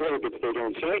developed orbits, they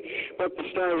don't say. But the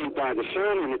star went by the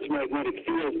sun, and its magnetic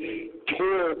field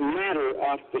tore matter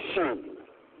off the sun.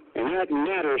 And that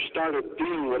matter started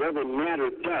doing whatever matter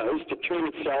does to turn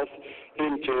itself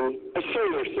into a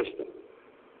solar system.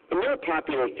 The more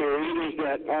popular theory is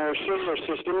that our solar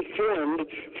system formed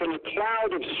from a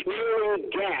cloud of swirling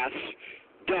gas,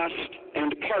 dust,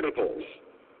 and particles.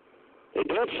 They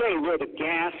don't say where the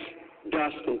gas,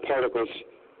 dust, and particles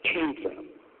came from.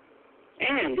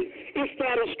 And if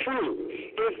that is true,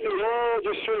 if they all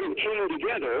just sort of came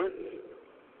together,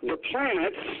 the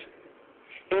planets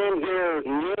and their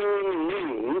known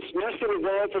moons must have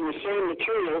evolved from the same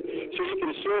material, so you can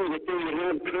assume that they would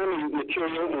have common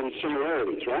material and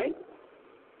similarities, right?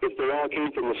 If they all came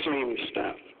from the same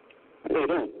stuff. They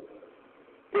don't.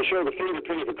 They show the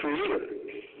fingerprint of a creator.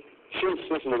 Since,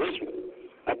 listen to this one,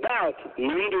 about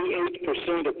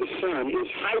 98% of the sun is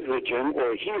hydrogen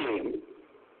or helium.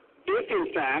 If,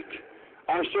 in fact,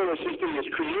 our solar system was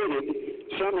created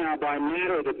somehow by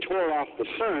matter that tore off the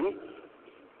sun,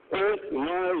 Earth,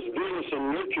 Mars, Venus, and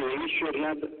Mercury should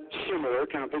have similar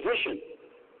composition.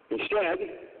 Instead,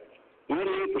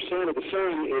 98% of the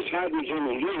sun is hydrogen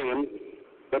and helium,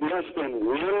 but less than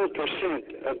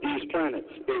 1% of these planets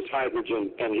is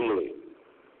hydrogen and helium.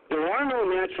 There are no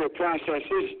natural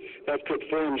processes that could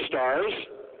form stars,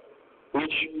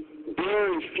 which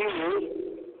burn fuel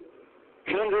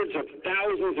hundreds of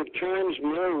thousands of times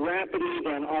more rapidly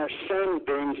than our sun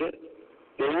burns it.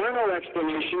 There are no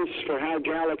explanations for how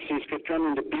galaxies could come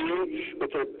into being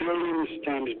with their billions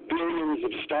times billions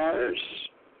of stars.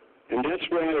 And that's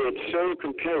why it's so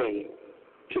compelling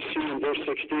to see in verse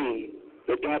 16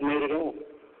 that God made it all.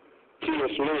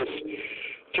 C.S. Lewis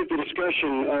took the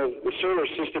discussion of the solar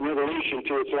system evolution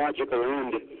to its logical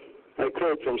end. I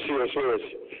quote from C.S. Lewis,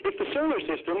 "If the solar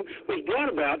system was brought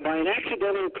about by an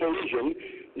accidental collision,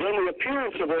 then the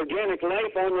appearance of organic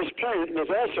life on this planet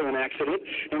was also an accident,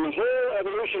 and the whole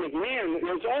evolution of man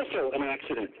was also an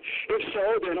accident. If so,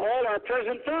 then all our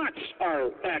present thoughts are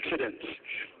accidents,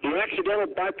 the accidental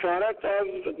byproduct of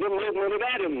the movement of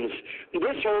atoms.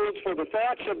 This holds for the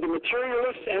thoughts of the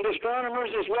materialists and astronomers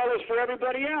as well as for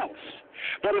everybody else.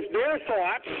 But if their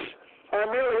thoughts are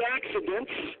merely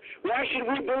accidents, why should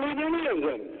we believe any of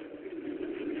them?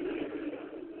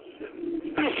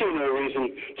 I see no reason,"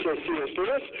 says C.S.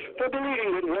 Lewis, "for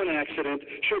believing that one accident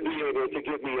should be able to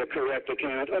give me a correct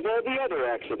account of all the other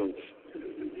accidents."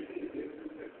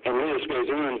 And Lewis goes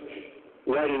on,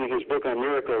 writing in his book on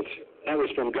miracles. That was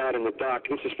from God in the Dock.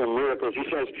 This is from Miracles. He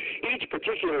says, "Each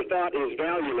particular thought is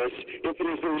valueless if it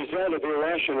is the result of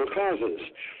irrational causes.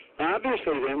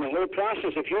 Obviously, then, the whole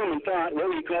process of human thought, what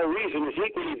we call reason, is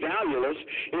equally valueless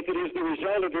if it is the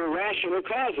result of irrational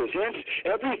causes. Hence,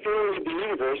 every theory of the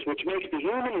universe which makes the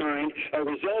human mind a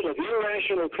result of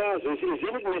irrational causes is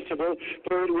inadmissible,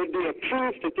 for it would be a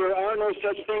proof that there are no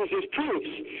such things as proofs,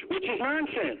 which is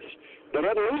nonsense. But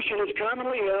evolution is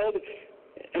commonly held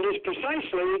and is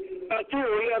precisely a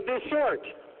theory of this sort."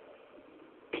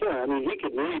 Boy, I mean, he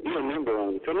could really be a number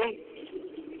on, couldn't he?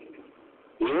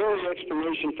 The only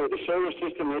explanation for the solar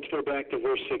system, let's go back to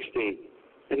verse 16.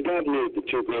 "And God made the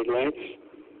two great lights,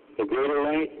 the greater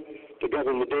light to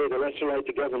govern the day, the lesser light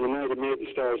to govern the night, and made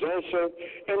the stars also.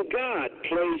 And God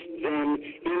placed them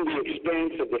in the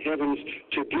expanse of the heavens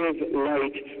to give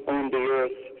light on the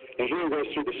earth." And here he goes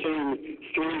through the same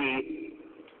three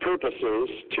purposes: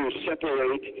 to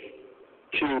separate,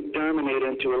 to dominate,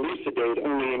 and to elucidate,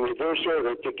 only in reverse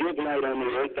order. To give light on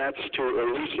the earth, that's to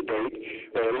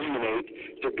elucidate or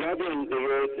illuminate. To govern the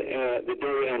earth, the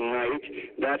day and night,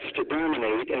 that's to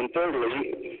dominate. And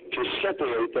thirdly, to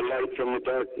separate the light from the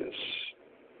darkness.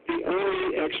 The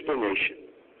only explanation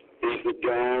is that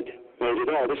God made it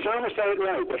all. The psalmist said it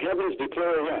right. The heavens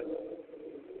declare what?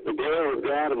 The glory of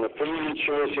God, and the firmament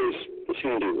shows his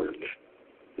handiwork.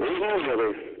 There's no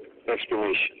other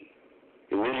explanation.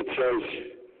 And when it says,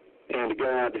 "And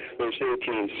God," verse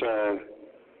 18, "saw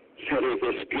that it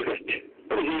was good."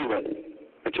 What does he mean by that?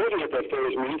 I told you what that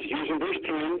phrase means. It's used in verse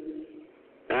 10,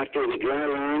 after the dry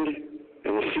land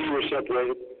and the sea were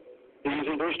separated. It's used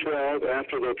in verse 12,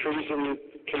 after the trees and the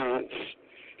plants.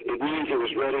 It means it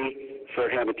was ready for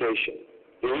habitation.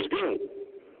 It was good.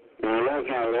 And I love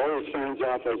how it always signs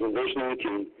off as in verse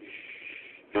 19.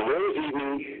 And there was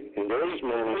evening, and there was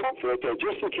morning, for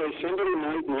just in case somebody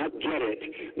might not get it,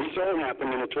 this all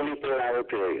happened in a 24-hour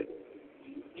period.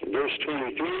 Verse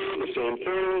 23, the same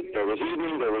thing. There was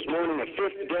evening, there was morning, a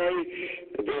fifth day.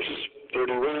 Verse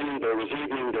 31, there was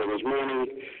evening, there was morning,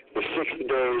 the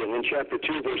sixth day. And then chapter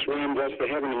 2, verse 1, thus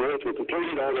the heaven and the earth were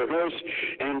completed, all their hosts.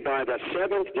 And by the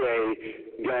seventh day,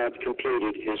 God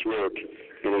completed his work,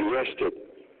 and he rested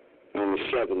on the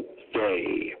seventh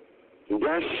day.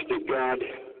 Thus did God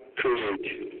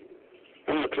create.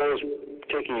 I'm going to close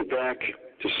taking you back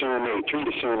to Psalm 8. Turn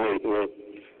to Psalm 8 and we'll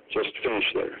just finish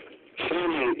there.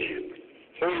 Psalm 8.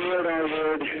 O Lord, our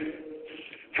Lord,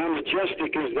 how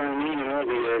majestic is thy name in all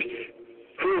the earth,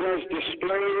 who has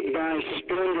displayed thy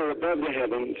splendor above the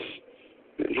heavens.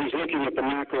 He's looking at the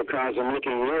macrocosm,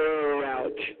 looking way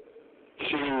out,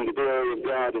 seeing the glory of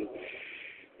God and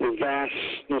the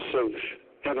vastness of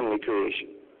heavenly creation.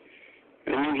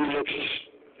 And then he looks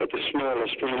at the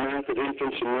smallest. From the mouth of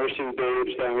infants and nursing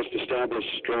babes thou hast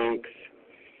established strength,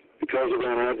 because of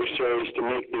thine adversaries, to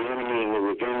make the enemy and the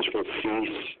revengeful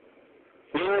cease.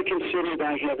 When I consider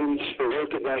thy heavens, the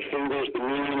work of thy fingers, the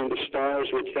moon and the stars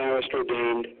which thou hast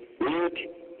ordained, what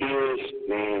is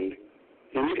man?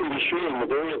 And you can be sure in the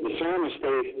day of the psalmist,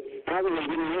 they probably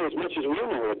didn't know as much as we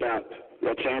know about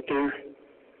what's out there,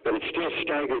 but it still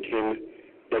staggered him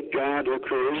that God, who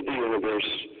created the universe,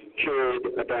 cared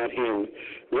about him.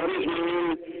 What is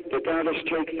man that thou dost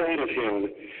take thought of him,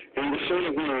 and the Son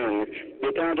of Man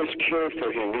that thou dost care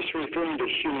for him? He's referring to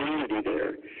humanity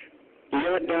there.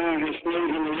 Yet thou hast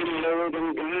made him a little lower than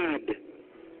God,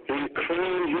 and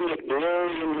crowned him with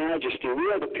glory and majesty. We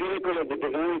are the pinnacle of the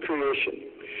divine creation.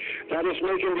 Thou dost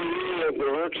make him the ruler of the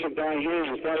works of thy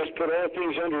hands. Thou dost put all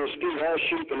things under his feet, all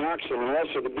sheep and oxen, and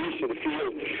also the beasts of the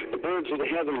field, the birds of the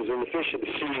heavens, and the fish of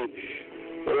the sea,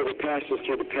 whatever passes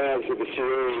through the paths of the sea.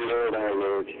 O Lord, our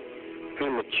Lord, how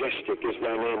majestic is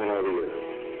thy name in all the earth.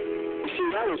 You see,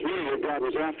 that was really what God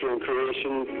was after in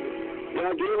creation.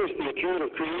 God gave us the account of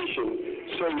creation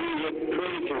so we would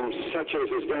praise him, such as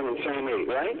is done in Psalm 8,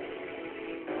 right?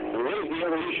 And what does the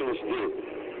evolutionist do?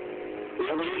 The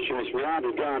evolutionist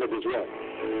robbed God of his what?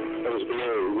 Of his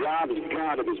glory. Robbed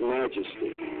God of his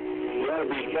majesty. He ought to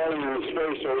be falling on his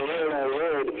face, O Lord, our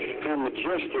Lord, how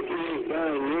majestic is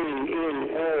thy name in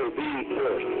all the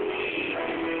earth.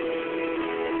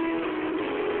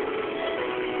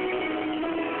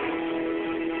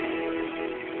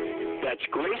 That's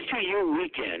Grace to You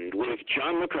Weekend with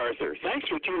John MacArthur. Thanks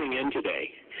for tuning in today.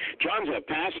 John's a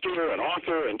pastor, an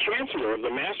author, and chancellor of the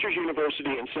Masters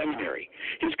University and Seminary.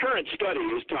 His current study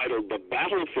is titled The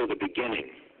Battle for the Beginning.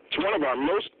 It's one of our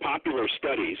most popular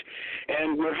studies,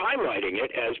 and we're highlighting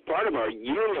it as part of our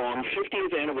year-long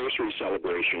 50th anniversary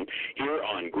celebration here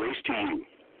on Grace to You.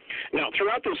 Now,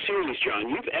 throughout this series,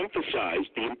 John, you've emphasized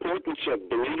the importance of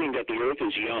believing that the earth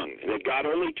is young, and that God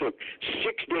only took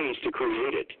 6 days to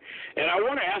create it. And I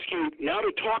want to ask you now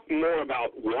to talk more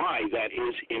about why that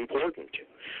is important.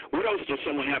 What else does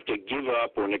someone have to give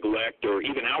up or neglect or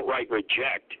even outright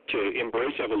reject to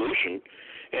embrace evolution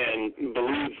and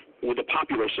believe with the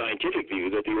popular scientific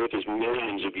view that the earth is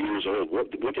millions of years old?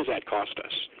 What does that cost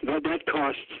us? That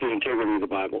costs the integrity of the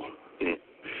Bible.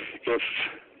 If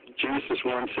Genesis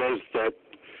 1 says that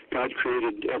God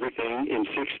created everything in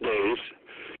 6 days,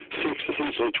 6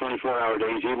 essentially 24-hour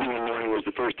days. Evening and morning was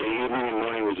the first day, evening and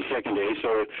morning was the second day.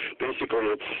 So basically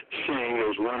it's saying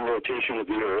there's one rotation of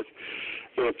the earth.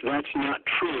 If that's not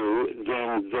true,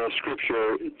 then the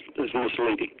scripture is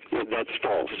misleading. That's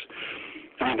false.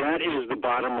 And that is the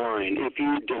bottom line. If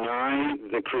you deny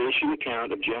the creation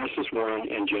account of Genesis 1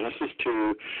 and Genesis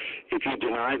 2, if you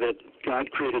deny that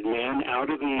God created man out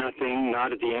of nothing,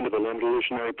 not at the end of an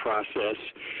evolutionary process,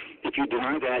 if you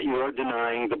deny that, you are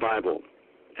denying the Bible.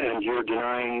 And you're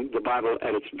denying the Bible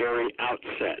at its very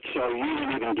outset. So you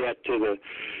didn't even get through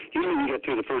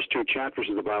the first 2 chapters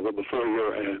of the Bible before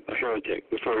you're a heretic,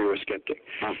 before you're a skeptic.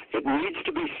 It needs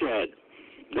to be said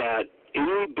that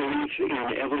any belief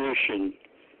in evolution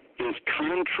is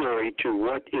contrary to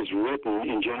what is written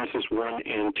in Genesis 1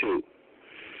 and 2.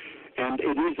 And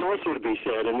it needs also to be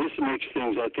said, and this makes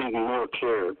things, I think, more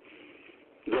clear,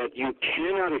 that you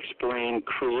cannot explain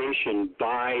creation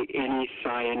by any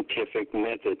scientific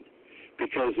method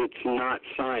because it's not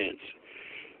science.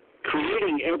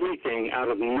 Creating everything out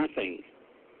of nothing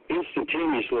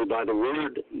instantaneously by the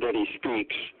word that he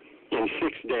speaks in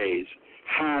 6 days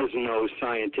has no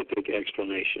scientific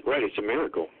explanation. Right, it's a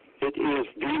miracle. It is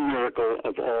the miracle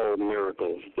of all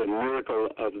miracles, the miracle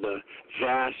of the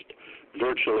vast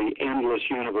virtually endless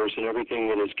universe and everything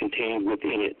that is contained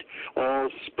within it, all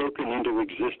spoken into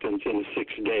existence in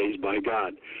 6 days by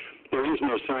God. There is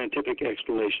no scientific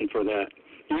explanation for that.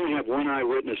 You only have one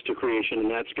eyewitness to creation,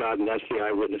 and that's God, and that's the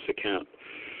eyewitness account.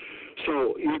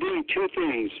 So you're doing two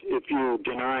things if you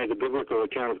deny the biblical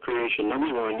account of creation.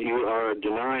 Number one, you are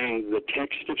denying the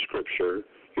text of Scripture.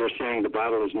 You're saying the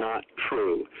Bible is not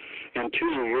true. And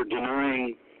two, you're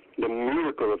denying the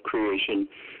miracle of creation,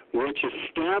 which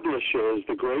establishes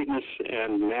the greatness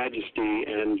and majesty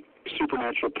and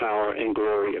supernatural power and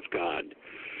glory of God.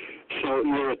 So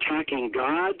you're attacking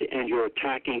God and you're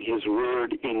attacking His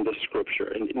Word in the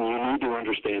Scripture, and you need to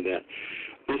understand that.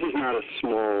 This is not a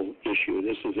small issue.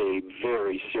 This is a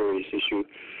very serious issue.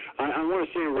 I want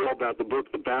to say a word about the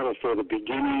book, The Battle for the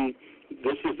Beginning.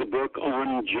 This is the book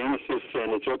on Genesis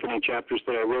and its opening chapters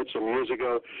that I wrote some years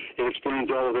ago. It explains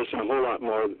all of this and a whole lot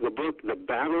more. The book, The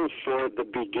Battle for the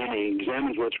Beginning,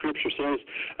 examines what Scripture says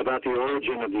about the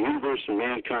origin of the universe and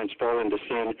mankind's fall into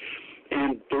sin.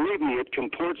 And believe me, it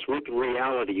comports with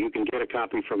reality. You can get a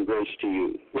copy from Grace to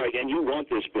You. Right, and you want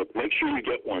this book. Make sure you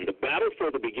get one. The Battle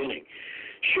for the Beginning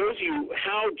shows you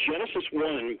how Genesis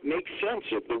 1 makes sense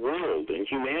of the world and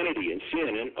humanity and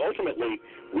sin and ultimately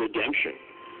redemption.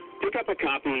 Pick up a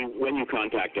copy when you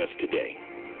contact us today.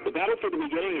 The Battle for the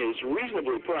Beginning is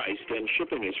reasonably priced and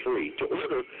shipping is free. To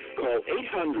order, call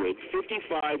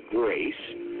 800-55-GRACE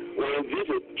or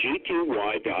visit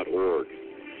gty.org.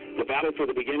 The Battle for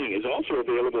the Beginning is also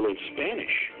available in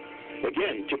Spanish.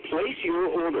 Again, to place your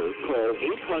order, call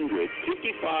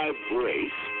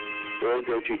 800-55-GRACE or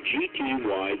go to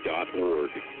gty.org.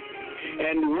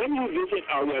 And when you visit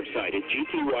our website at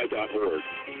gty.org,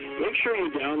 make sure you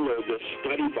download the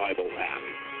Study Bible app.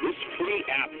 This free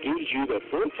app gives you the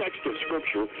full text of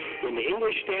Scripture in the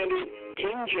English Standard,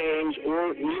 King James,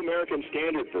 or New American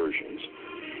Standard versions.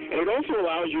 And it also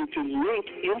allows you to link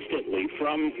instantly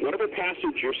from whatever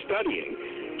passage you're studying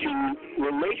to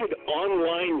related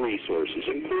online resources,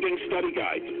 including study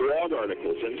guides, blog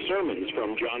articles, and sermons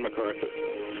from John MacArthur.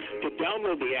 To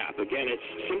download the app, again, it's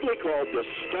simply called the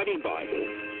Study Bible.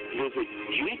 Visit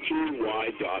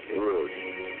gty.org.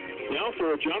 Now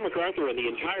for John MacArthur and the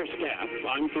entire staff,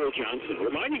 I'm Phil Johnson,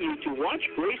 reminding you to watch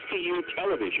Grace to You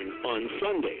television on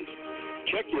Sundays.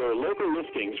 Check your local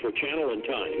listings for channel and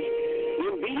times.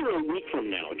 We'll be here a week from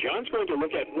now. John's going to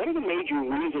look at what are the major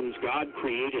reasons God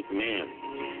created man.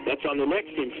 That's on the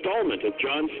next installment of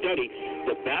John's study,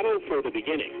 The Battle for the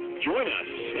Beginning. Join us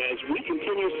as we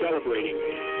continue celebrating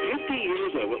 50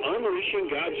 years of unleashing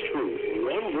God's truth,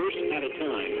 one verse at a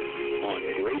time, on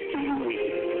Grace to You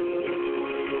Weekly.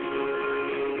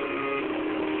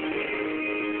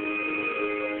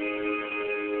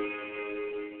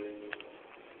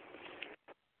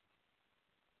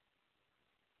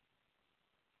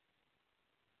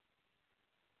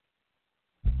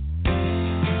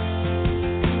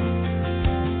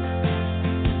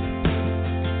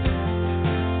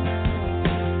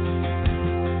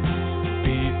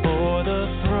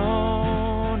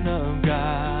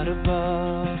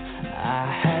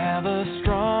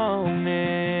 Strong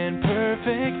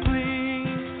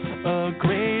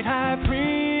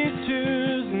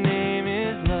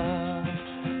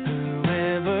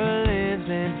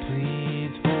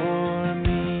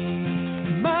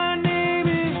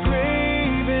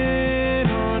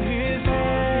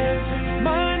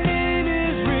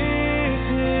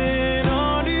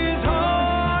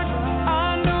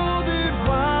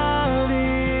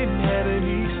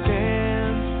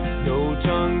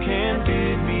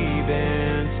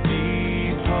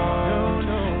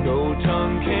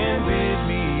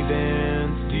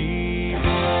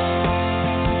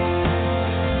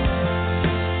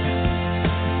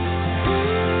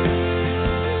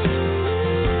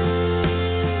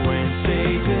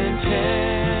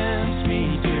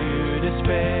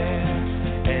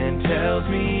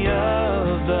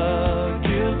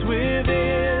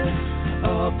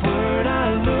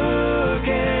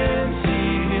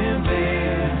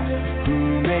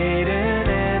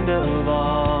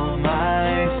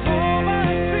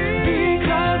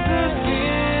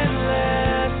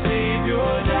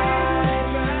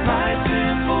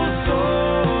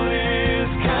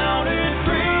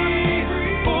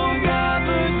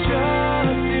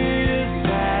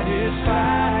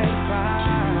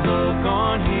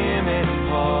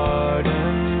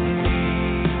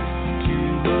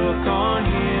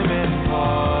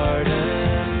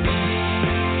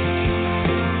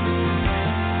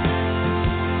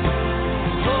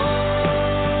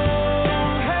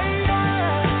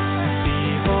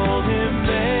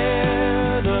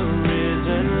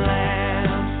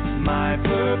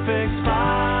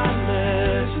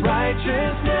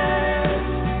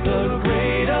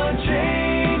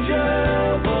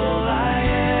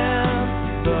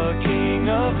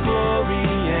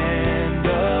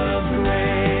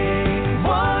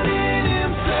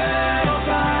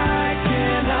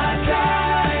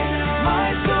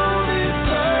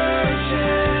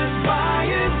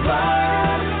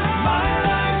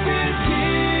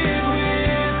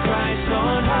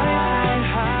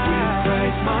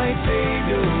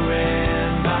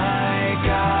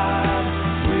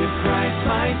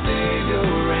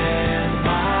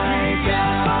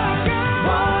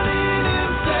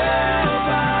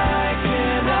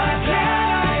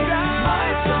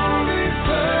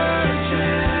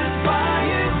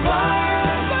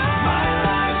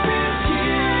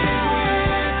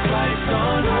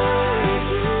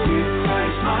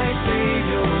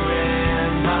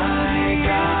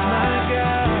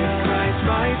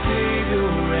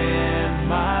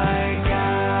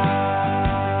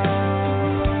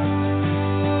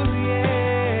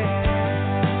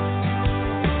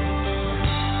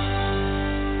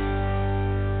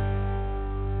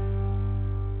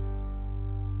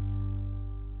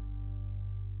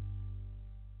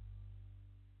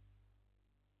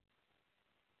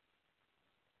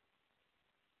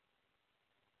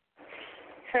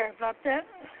Sorry about that.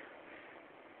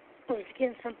 I was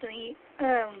getting something to eat.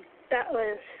 That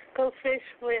was Goldfish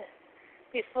with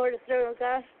Before the Throne of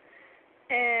God.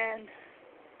 And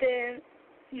then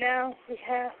now we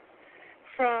have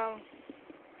from,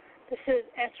 this is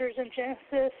Answers in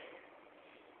Genesis.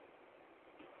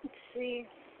 Let's see.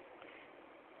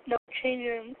 No change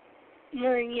in a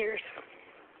million years.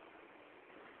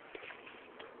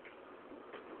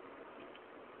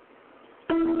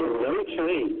 No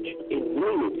change in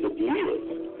millions of years.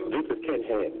 This is Ken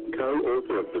Ham,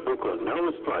 co-author of the book on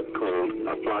Noah's flood called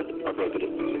A Flood of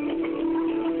Evidence.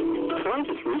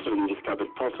 Scientists recently discovered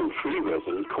fossil-free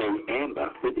resin called amber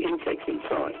with insects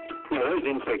inside. Now, those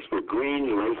insects were green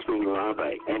lacewing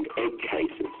larvae and egg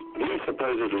cases. These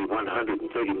supposedly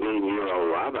 130-million-year-old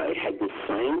larvae had the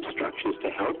same structures to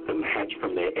help them hatch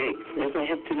from their eggs as they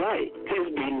have today.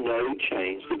 There's been no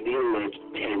change in the alleged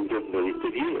tens of millions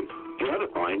of years. The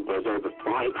other find was over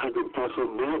 500 fossil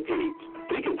millipedes.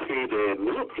 We can see their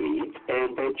millipedes,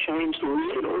 and they've changed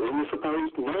little in the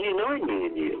supposed 99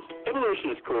 million years.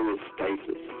 Evolutionists call this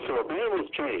stasis. So if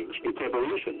animals change, it's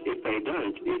evolution. If they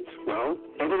don't, it's, well,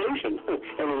 evolution.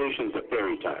 Evolution's a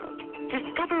fairy tale.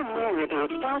 Discover more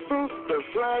about fossils, the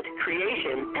flood,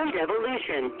 creation, and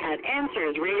evolution at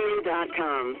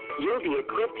AnswersRadio.com. You'll be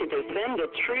equipped to defend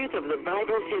the truth of the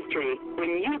Bible's history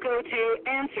when you go to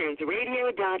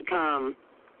AnswersRadio.com.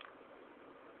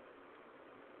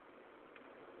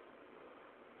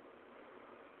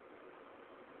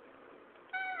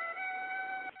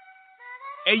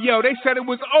 Hey, yo, they said it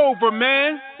was over,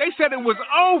 man. They said it was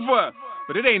over.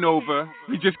 But it ain't over.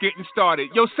 We just getting started.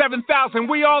 Yo, 7,000,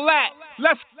 we all at.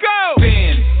 Let's go!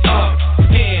 Stand up,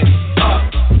 hands up.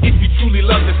 If you truly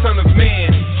love the Son of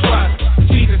Man, trust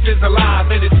Jesus is alive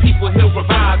and his people he'll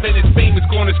revive and his fame is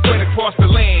going to spread across the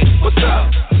land. What's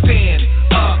up? Stand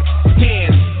up,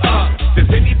 hands up. Does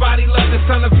anybody love the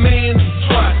Son of Man?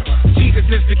 Trust Jesus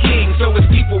is the King, so his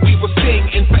people we will sing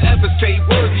and forever say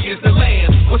worthy is the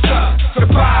Lamb. What's up?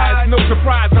 Surprise, no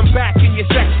surprise, I'm back in your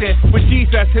section with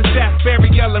Jesus, his death,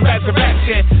 burial, and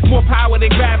resurrection. More power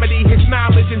than gravity, his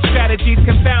knowledge and strategies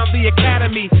confound the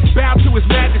academy. Bow to his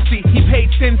majesty, he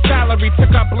paid sin salary,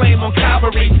 took up blame on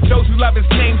Calvary. Those who love his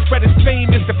name spread his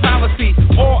fame is the policy.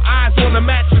 All eyes on the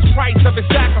matchless price of his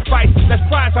sacrifice. Let's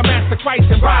prize our master Christ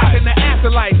and rise in the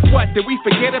afterlife. What, did we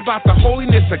forget about the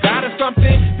holiness of God or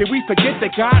something? Did we forget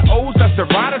that God owes us a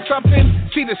ride or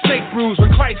something? See the snake bruise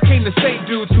when Christ came to save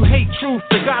dudes who hate truth.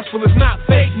 The gospel is not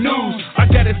fake news. Our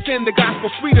debt is sin, the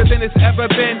gospel sweeter than it's ever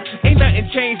been. Ain't nothing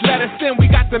changed, let us in, we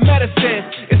got the medicine.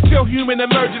 It's still human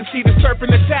emergency, the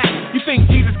serpent attack. You think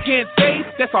Jesus can't save?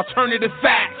 That's alternative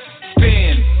facts.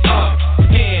 Stand up,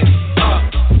 hands up.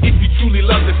 If you truly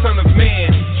love the Son of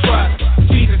Man, trust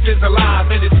Jesus is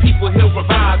alive and his people he'll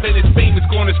revive and his fame is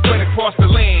going to spread across the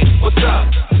land. What's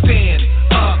up? Stand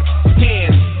up,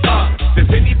 hands up. Does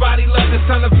anybody love the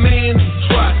Son of Man?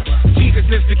 Trust Jesus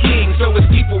is the King, so his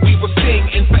people we will sing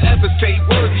and forever say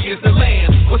worthy is the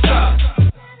Lamb. What's up?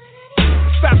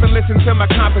 Stop and listen to my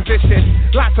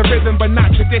composition. Lots of rhythm, but not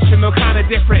traditional, kinda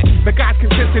different. But God's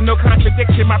consistent, no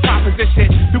contradiction, my proposition.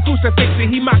 Through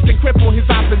crucifixion, he mocked and crippled his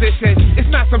opposition.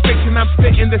 It's not some fiction, I'm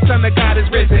spitting, the Son of God is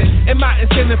risen. And my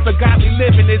incentive for godly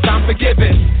living is I'm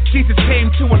forgiven. Jesus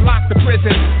came to unlock the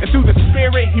prison. And through the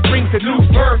Spirit, he brings a new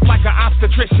birth like an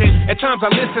obstetrician. At times I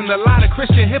listen, a lot of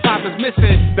Christian hip-hop is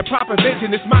missing. The proper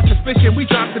vision is my suspicion, we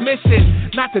dropped the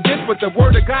mission. Not to this, but the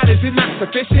word of God, is it not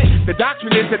sufficient? The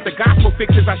doctrine is that the gospel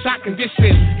fixes our shot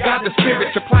condition. God the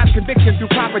Spirit supplies conviction through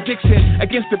proper diction.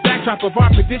 Against the backdrop of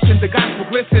our tradition, the gospel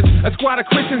glistens. A squad of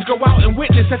Christians go out and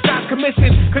witness that's God's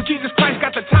commission. Cause Jesus Christ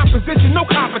got the top position, no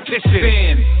competition.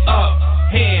 Stand up,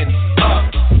 hands up.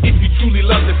 If you truly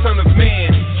love the Son of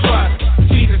Man, trust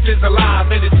Jesus is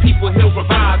alive and his people he'll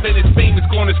revive and his fame is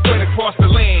going to spread across the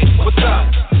land. What's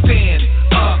up? Stand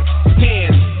up,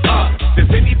 hands up. Does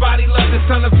anybody love the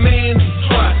Son of Man?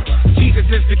 Trust Jesus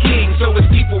is the King, so his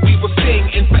people we will sing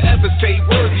and forever say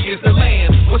worthy is the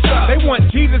Lamb. What's up? They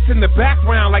want Jesus in the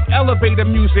background like elevator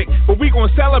music, but we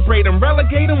gon' celebrate him,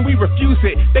 relegate him, we refuse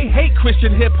it. They hate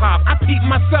Christian hip-hop, I peep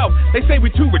myself. They say we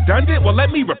too redundant, well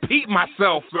let me repeat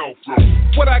myself.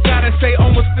 What I gotta say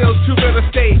almost feels too real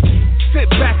estate. Sit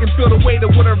back and feel the weight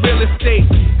of what a real estate.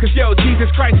 Cause yo,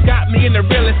 Jesus Christ got me in the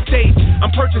real estate.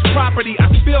 I'm purchased property, I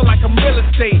feel like I'm real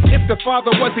estate. If the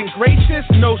Father wasn't gracious,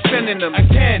 no synonym.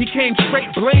 Again, he came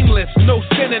straight blameless, no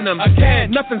synonym.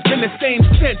 Again, nothing's been the same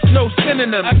since, no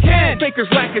synonym. Again, fakers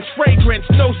lack its fragrance,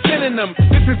 no synonym.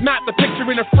 This is not the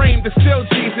picture in a frame to still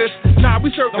Jesus. Nah,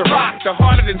 we serve the rock, the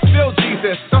harder than still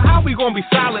Jesus. So how we gonna be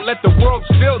silent, let the world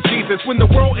still Jesus? When the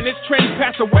world and its trends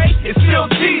pass away, it's still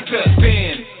Jesus.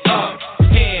 Stand up,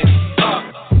 hands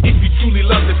up.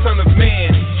 Son of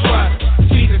Man. Trust,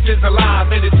 Jesus is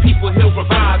alive, and his people he'll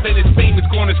revive, and his fame is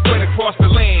gonna spread across the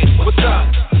land. What's up?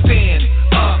 Stand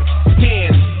up,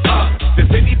 hands up. Does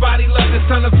anybody love the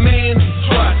Son of Man?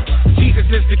 Trust, Jesus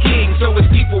is the King, so his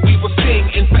people we will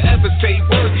sing and forever say,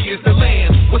 worthy is the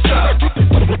Lamb. What's up?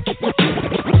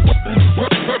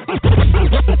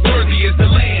 Worthy is the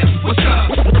Lamb. What's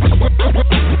up?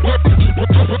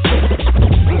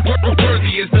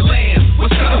 Worthy is the Lamb.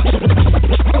 What's up?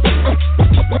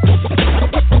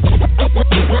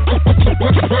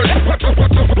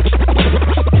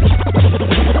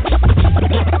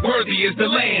 Worthy is the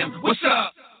Lamb. What's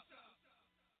up?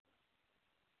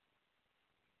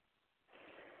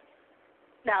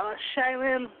 Now let's chime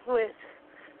in with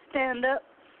Stand Up,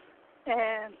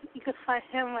 and you can find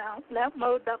him at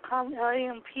lampmode.com,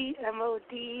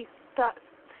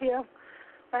 lampmode.com,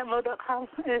 lampmode.com,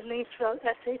 and his name's spelled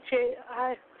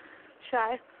S-H-A-I,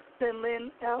 Shy, then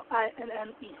Lynn,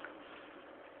 L-I-N-N-E.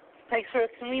 Thanks for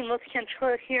listening to me, Melissa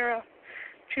Cantrell here on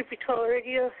Truth Be Told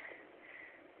Radio.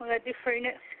 What I'm going to do for you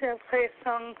next is going to play a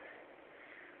song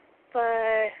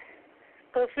by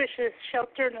Goldfish's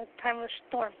Shelter in a Time of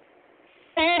Storm.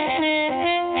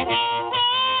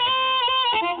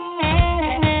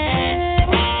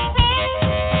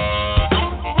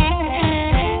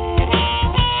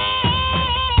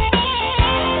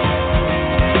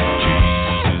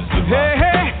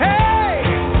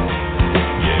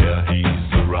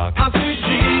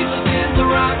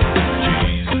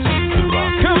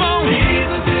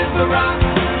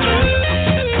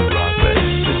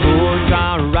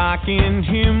 In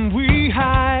him we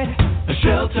hide, a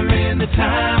shelter in the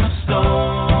time of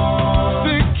storm.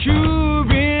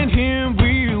 Secure in him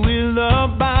we will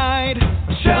abide,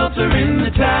 a shelter in the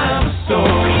time of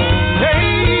storm.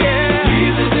 Hey, yeah.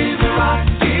 Jesus is the rock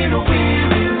in a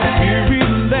weary land.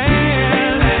 Weary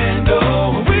land,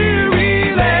 oh,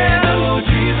 weary land. Oh,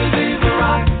 Jesus is the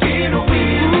rock in a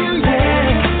weary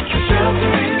land, a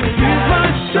shelter in the time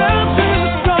of storm.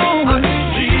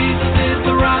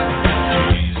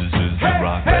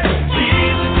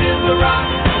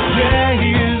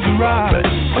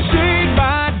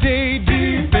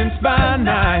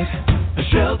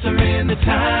 Shelter in the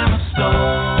time of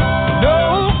storm.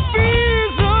 No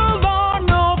fears of Lord,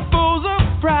 no foes of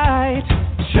pride.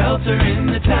 Shelter in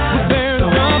the time of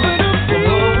storm.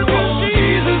 Oh,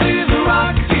 Jesus is a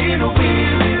rock in a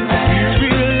weary land.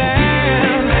 Weary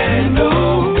land,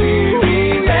 oh,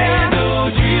 weary land. Oh,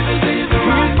 Jesus is a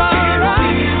rock in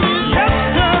a weary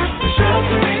land.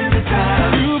 Shelter in the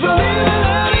time of storm.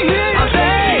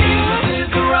 Jesus is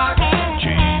the rock. Jesus is the rock.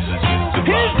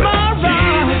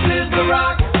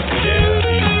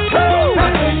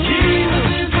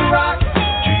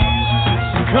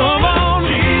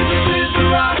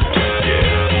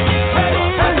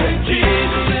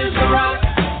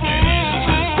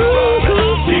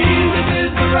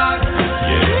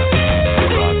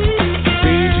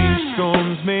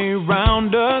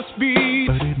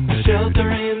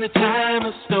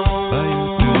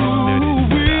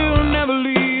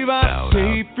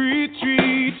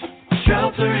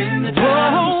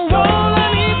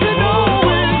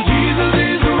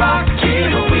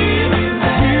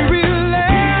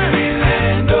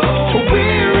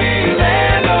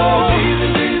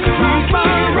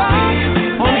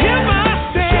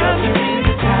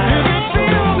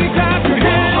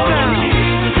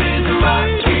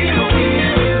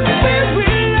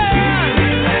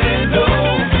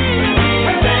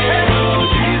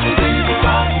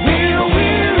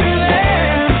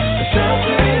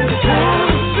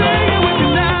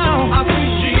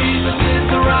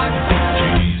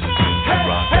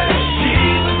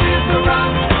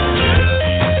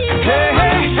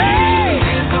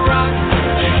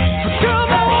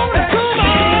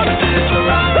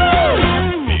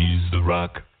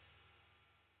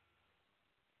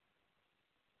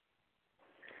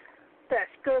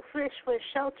 With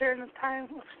Shelter in the Time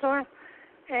of Storm,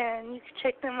 and you can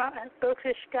check them out at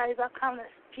GoFishGuys.com. That's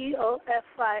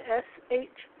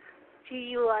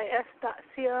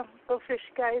GoFishGuys.com.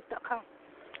 GoFishGuys.com.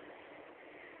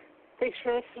 Thanks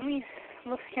for listening to me,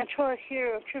 Melissa Cantrell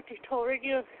here on Truth Be Told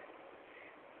Radio.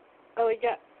 Oh, we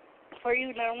got for you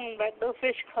another one by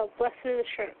GoFish called Blessed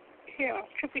Assurance here on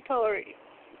Truth Be Told Radio.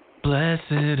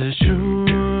 Blessed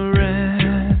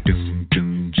assurance,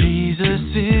 Jesus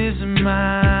is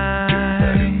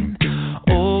mine.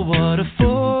 Oh, what a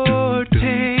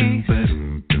foretaste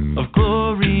of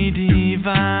glory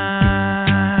divine,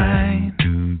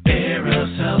 heir of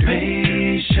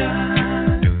salvation,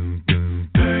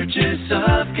 purchase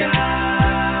of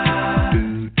God,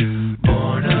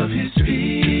 born of His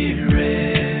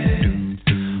Spirit,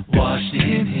 washed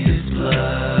in His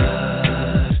blood.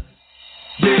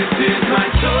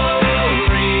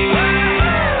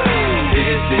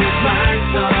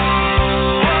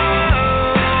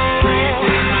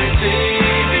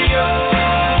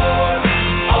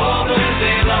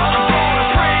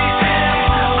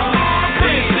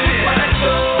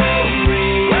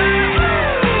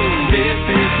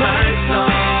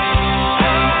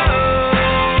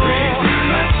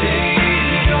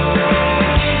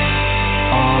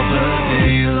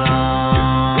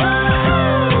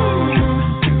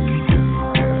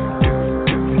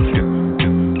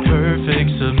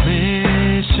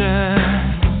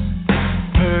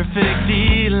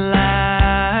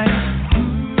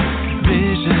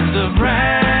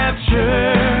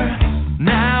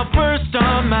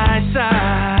 on my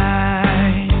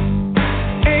side.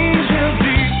 Angels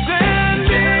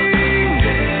descending,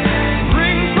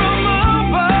 bring from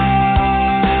above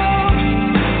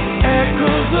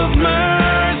echoes of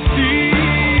mercy,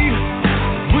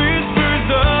 whispers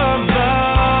of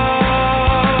love.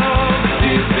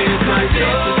 This is my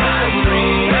story.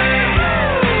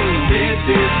 This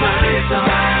is my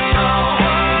song.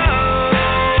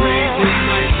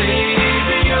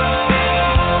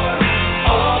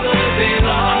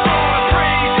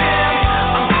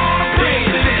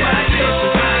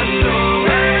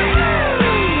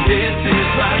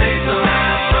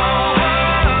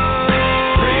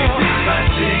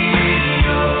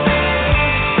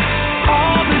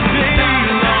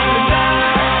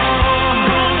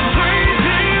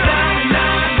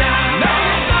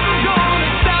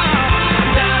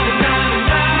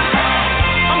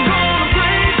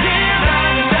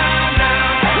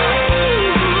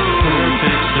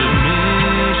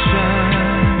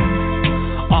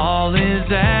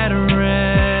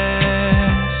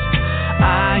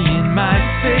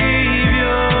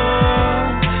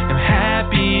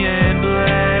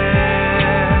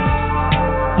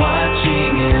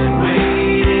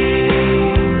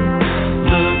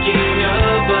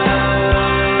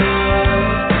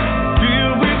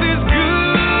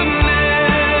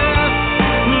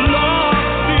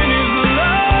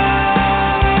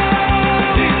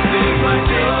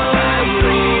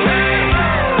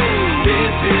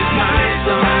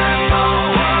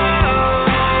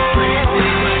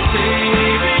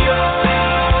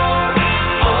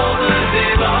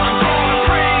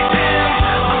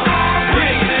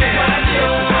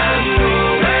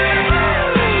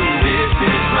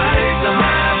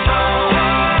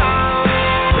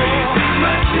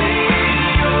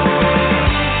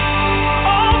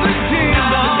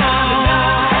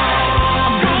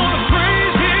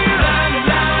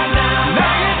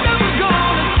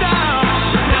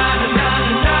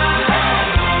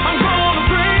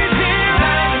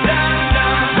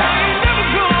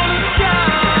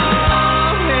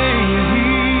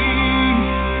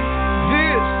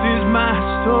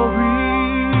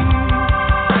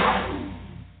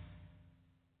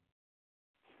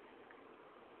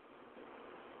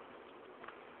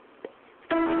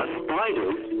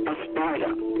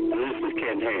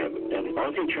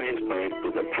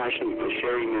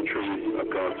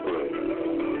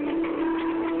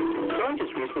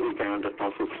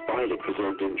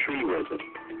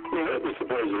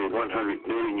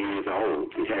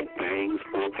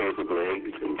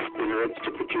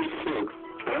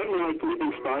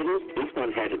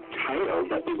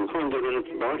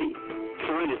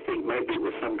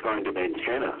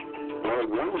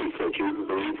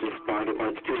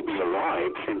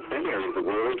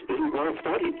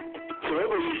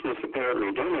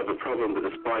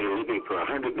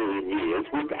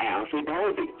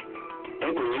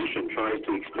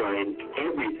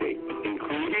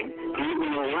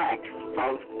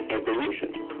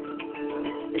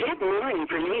 Get more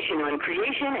information on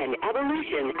creation and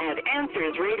evolution at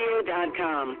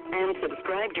AnswersRadio.com and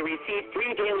subscribe to receive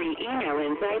free daily email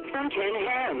insights from Ken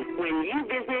Ham when you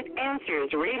visit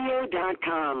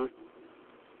AnswersRadio.com.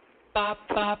 Ba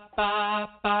ba ba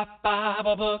ba ba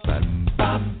ba book.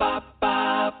 Ba ba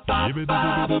ba ba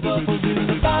ba ba book. We'll do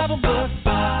the Bible book.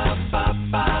 Ba ba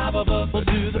ba ba book. We'll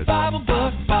do the Bible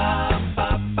book. Ba ba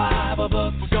ba ba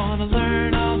book. We're gonna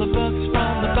learn all the books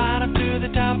from the bottom to the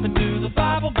top and do the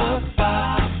Bible book.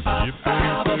 Ba ba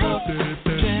ba ba book.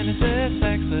 Genesis,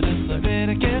 Exodus,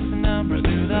 Leviticus, and Numbers.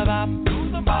 Do the bop, do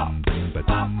the bop,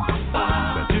 bop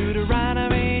bop.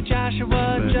 Deuteronomy,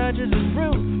 Joshua, Judges, and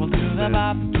Ruth. We'll do the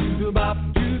bop. Bop,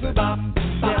 bop,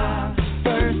 yeah.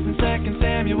 First and Second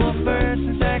Samuel, First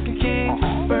and Second Kings,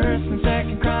 First and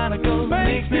Second Chronicles,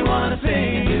 makes me wanna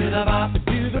sing and do the bop,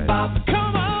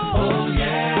 come on, oh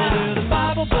yeah. We'll do the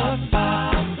Bible book,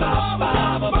 bop, bop,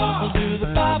 bop, bop. We'll do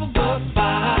the Bible book,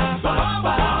 bop, bop,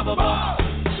 bop, bop.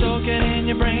 Soak it in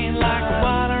your brain like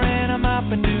water in a mop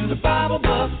and do the Bible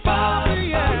book, bop,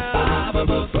 yeah.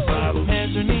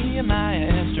 Ezra,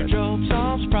 Nehemiah, Esther, Job,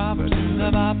 Psalms, Proverbs, do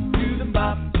the bop,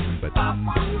 bop.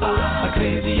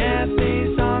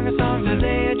 Ecclesiastes, Song of Songs,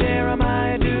 Isaiah,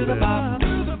 Jeremiah, do the bop,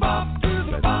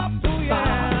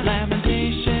 yeah.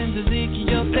 Lamentations,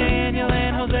 Ezekiel, Daniel,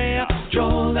 and Hosea,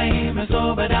 Joel, Amos,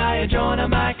 Obadiah, Jonah,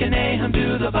 Micah, Nahum,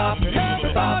 do the bop, oh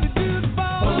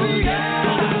yeah.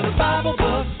 We'll do the Bible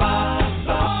book,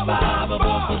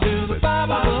 we'll do the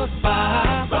Bible book, we'll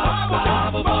do the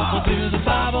Bible book, we'll do the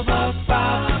Bible book.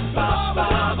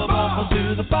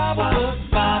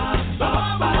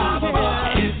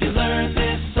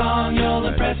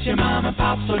 Your mom and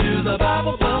pop, so do the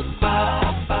Bible book,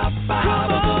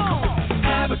 Come on.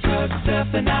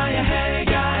 Zephaniah,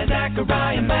 Haggai,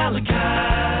 Zechariah, Malachi.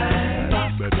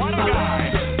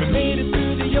 We made it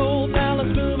through the old, now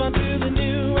let's move on to the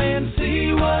new and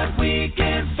see what we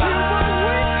can find.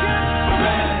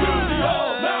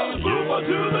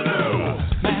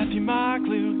 Matthew, Mark,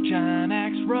 Luke, John,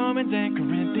 Acts, Romans, and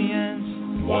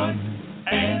Corinthians. 1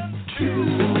 and 2.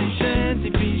 Galatians,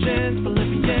 Ephesians,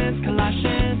 Philippians,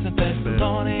 Colossians, and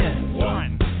Thessalonians.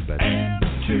 1 and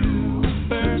 2.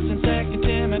 1st and 2nd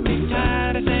Timothy,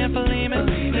 Titus, and Philemon.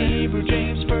 Hebrew,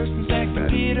 James, 1st and 2nd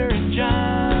Peter, and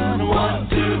John. 1,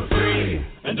 2, 3.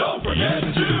 And don't forget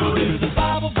to do the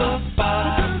Bible book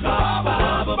by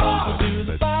Bible book. We'll do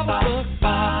the Bible book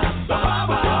by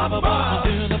Bible book.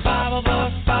 We'll do the Bible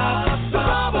book by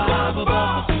Bible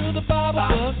book. We'll do the Bible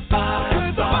book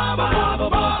by Bible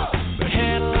book. We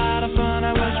had a lot of fun.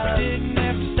 I wish we didn't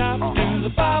have to stop. We'll do the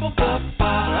Bible book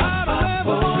by Bible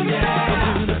book. Oh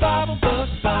yeah. We'll do the Bible book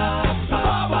by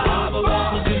Bible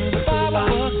book. We'll do the Bible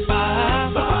book by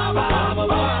Bible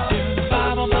book. Do the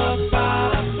Bible book by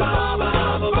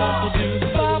Bible book. We'll do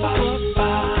the Bible book by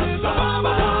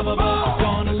Bible book.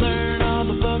 Gonna learn all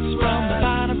the books from the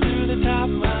bottom to the top.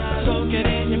 Soak it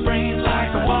in your brain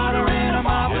like the water in a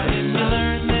mop. If you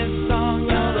learn this song,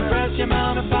 you'll impress your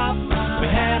mom and pop. We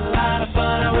had a lot of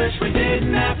fun. I wish we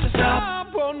didn't have to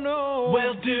stop. Oh no.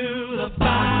 We'll do the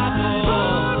Bible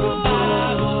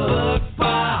book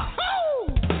by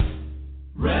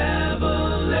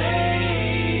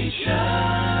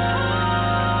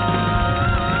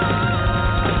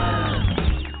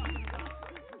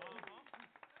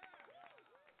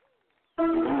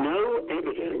No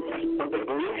evidence of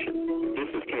evolution. This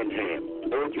is Ken Ham,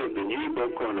 author of the new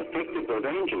book on effective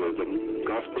evangelism,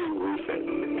 Gospel Reset.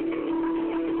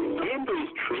 Amber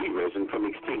is tree resin from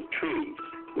extinct trees.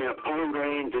 Now, pollen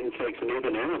grains, insects, and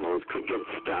even animals could get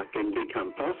stuck and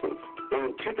become fossils.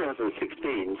 Well, in 2016,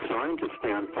 scientists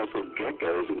found fossil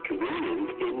geckos and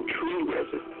chameleons in tree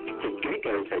resin. The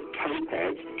geckos had toe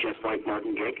pads just like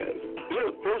modern geckos. They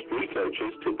were the first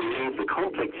researchers to believe the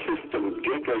complex system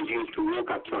geckos use to walk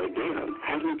upside down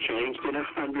hasn't changed in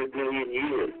 100 million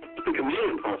years. The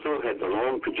chameleon fossil had the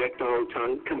long projectile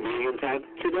tongue chameleons have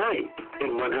today.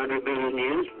 In 100 million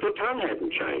years, the tongue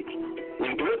hadn't changed.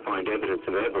 We don't find evidence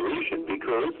of evolution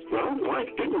because, well, life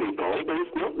didn't evolve and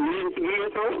it's not millions of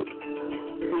years old.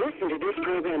 Listen to this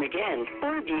program again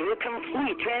or view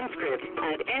complete transcripts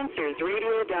at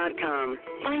AnswersRadio.com.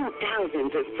 Find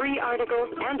thousands of free articles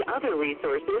and other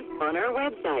resources on our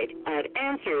website at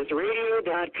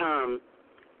AnswersRadio.com.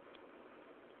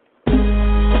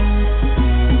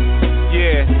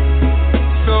 Yeah.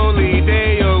 Soli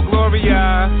Deo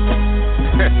Gloria.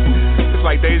 It's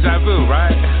like deja vu,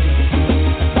 right?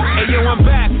 Hey yo, I'm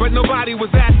back, but nobody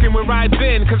was asking where I've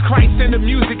been, cause Christ in the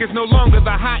music is no longer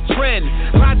the hot trend.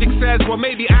 Logic says, well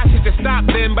maybe I should just stop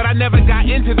then, but I never got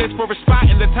into this for a spot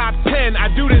in the top 10. I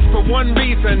do this for one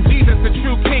reason, Jesus the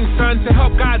true King's son, to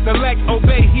help God's elect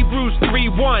obey Hebrews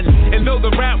 3:1. And though the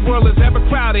rap world is ever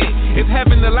crowded, if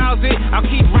heaven allows it, I'll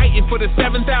keep writing for the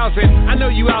 7,000. I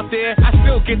know you out there, I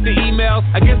still get the emails.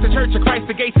 Against the Church of Christ,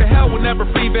 the gates of hell will never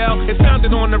prevail. It's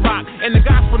founded on the rock, and the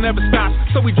gospel never stops.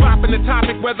 So we dropping the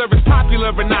topic, whether it's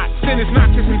popular or not. Sin is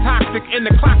noxious and toxic, and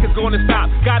the clock is going to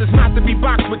stop. God is not to be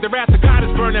boxed with, the wrath of God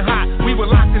is burning hot. We were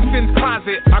locked in sin's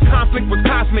closet, our conflict was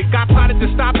cosmic. God plotted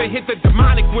to stop it, hit the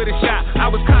demonic with a shot.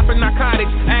 I was copping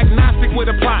narcotics, agnostic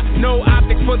with a plot. No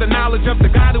optics for the knowledge of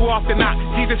the God who often not.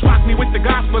 Jesus rocked me with the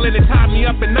gospel and it tied me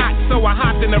up in knots. So I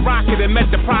hopped in the rocket and met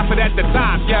the prophet at the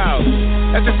top. Yo,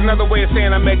 that's just another way of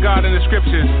saying I met God in the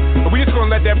scriptures. But we just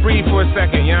gonna let that breathe for a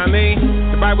second, you know what I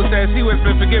mean? The Bible says he who has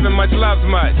been forgiven much loves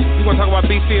much. We're gonna talk about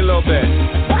BC a little bit.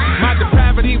 My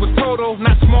depravity was total,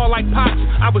 not small like pops.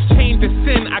 I was chained to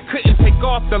sin, I couldn't take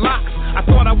off the locks. I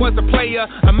thought I was a player,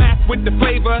 a math with the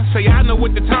flavor. Say I know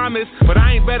what the time is, but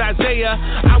I ain't read Isaiah.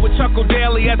 I would chuckle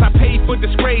daily as I paid for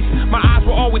disgrace. My eyes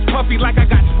were always puffy like I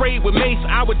got sprayed with mace.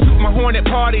 I would toot my horn at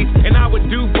parties, and I would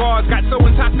do bars. Got so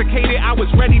intoxicated, I was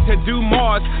ready to do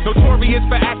Mars. Notorious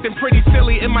for acting pretty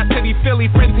silly in my city, Philly.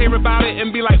 Friends hear about it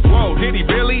and be like, whoa, did he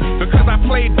really? Because I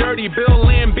played dirty, Bill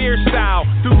Lambier style.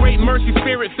 Through great mercy,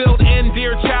 spirit-filled and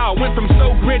dear child. Went from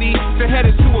so gritty to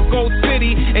headed to a gold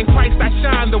city. In Christ I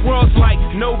shine, the world's like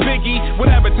no biggie.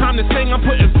 Whatever time to sing, I'm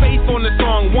putting faith on the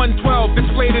song. 112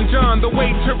 displayed in John, the way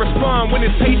to respond. When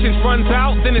his patience runs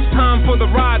out, then it's time for the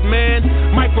ride,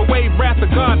 man. Microwave wrath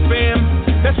of God, fam.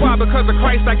 That's why because of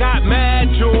Christ I got mad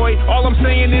joy. All I'm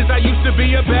saying is I used to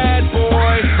be a bad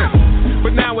boy.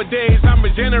 But nowadays I'm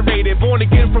regenerated, born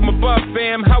again from above,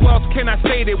 fam. How else can I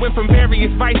stated, went from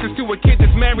various vices to a kid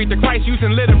that's married to Christ,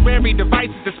 using literary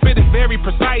devices to spit it very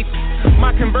precise.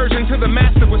 My conversion to the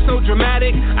master was so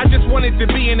dramatic. I just wanted to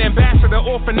be an ambassador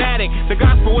or fanatic. The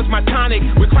gospel was my tonic.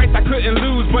 With Christ I couldn't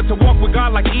lose, but to walk with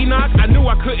God like Enoch, I knew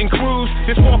I couldn't cruise.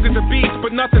 This walk is a beast,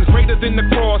 but nothing's greater than the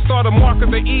cross. Saw the mark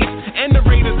of the east and the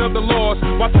raiders of the lost.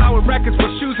 While Tower Records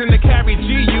was choosing to carry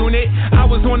G-Unit, I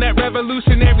was on that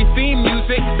revolutionary theme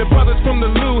music. The brothers from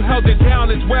the Lou held it down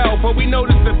as well, but we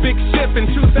noticed a big shift in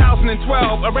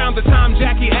 2012. Around the time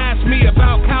Jackie asked me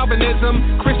about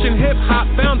Calvinism, Christian hip-hop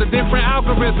found a different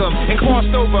algorithm and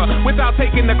crossed over without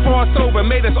taking the crossover.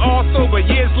 Made us all sober.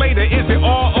 Years later, is it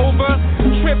all over?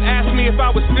 Trip asked me if I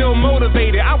was still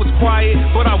motivated. I was quiet,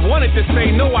 but I wanted to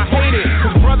say no, I hate it.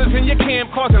 Cause brothers in your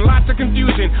camp causing lots of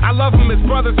confusion. I love them as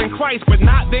brothers in Christ, but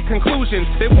not their conclusions.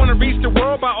 They want to reach the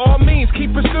world, by all means,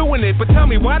 keep pursuing it. But tell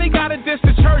me, why they gotta diss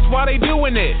the church while they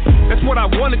doing it? That's what I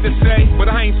wanted to say, but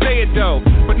I ain't say it though.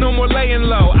 But no more laying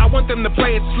low, I want them to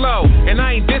play it slow. And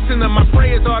I ain't dissing them, my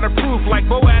prayers are the proof. Like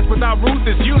Boaz without Ruth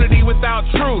is unity without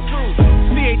truth.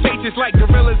 CHH is like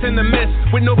gorillas in the mist,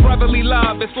 with no brotherly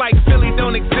love, it's like Philly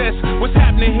don't exist. What's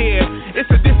happening here?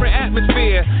 It's a different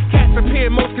atmosphere. Cats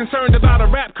appear most concerned about a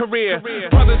rap career.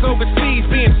 Brothers overseas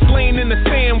being slain in the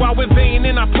sand, while we're vain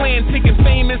in our plan, taking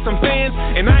fame and some fans.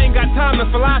 And I ain't got time to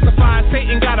philosophize,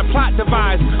 Satan got a plot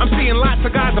devised. I'm seeing lots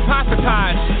of guys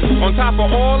apostatized. On top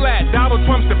of all that, Donald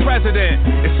Trump's the president.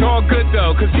 It's all good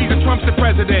though, cause Jesus Trump's the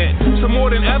president. So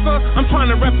more than ever, I'm trying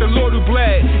to rep the Lord who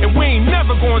bled, and we ain't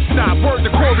never gonna stop. Word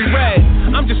to Corey Red.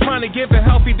 I'm just trying to give a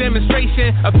healthy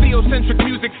demonstration of theocentric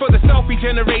music for the selfie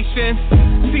generation.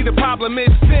 See, the problem is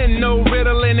sin, no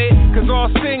riddle in it, cause all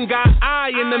sin got I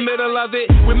in the middle of it.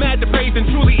 We're mad, depraved, and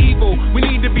truly evil. We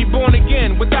need to be born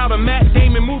again without a Matt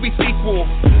Damon movie sequel.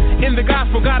 In the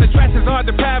gospel, God addresses our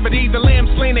depravity. The lamb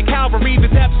slain at Calvary, the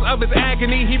depths of his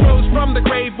agony. He rose from the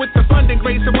grave with abundant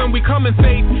grace, and when we come in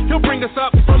faith, he'll bring us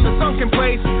up from the sunken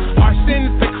place. Our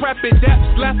sins decrepit,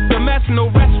 depths left the mess. No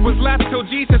rest was left till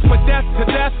Jesus put death to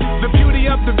death. The beauty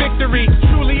of the victory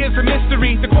truly is a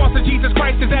mystery. The cross of Jesus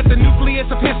Christ is at the nucleus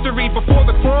of history. Before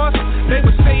the cross, they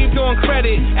were saved on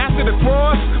credit. After the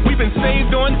cross, we've been saved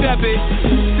on debit.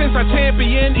 Since our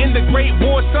champion in the great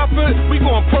war suffered, we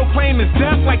gon' proclaim his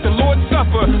death like the Lord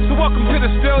suffer. So welcome to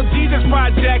the Still Jesus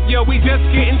Project, yo. We just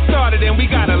getting started and we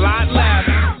got a lot left.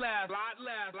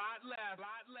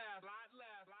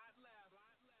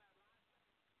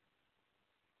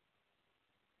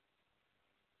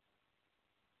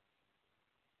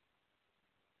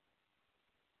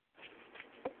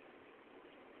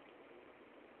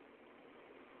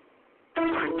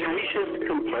 Cretaceous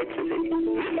complexity.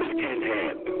 This is Ken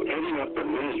Ham, heading up the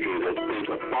ministry that's built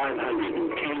a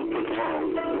 510-foot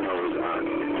long Noah's Ark.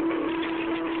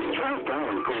 Charles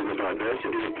Darwin called the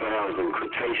diversity of flowers in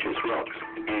Cretaceous rocks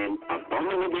an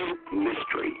abominable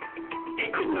mystery. He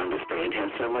couldn't understand how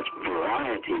so much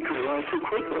variety could arise so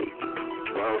quickly.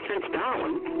 Well, since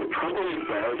Darwin, the problem with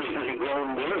flowers is that they grow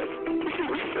in worse.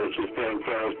 Researchers found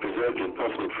flowers preserved in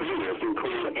fossil fuels and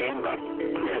called amber.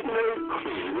 There's no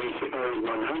clue where supposed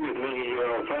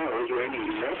 100-million-year-old flowers were any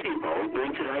less evolved than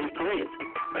today's plants.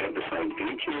 They have the same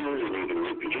features and even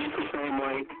reproduce the same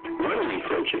way. One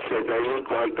researcher said they look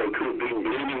like they could have been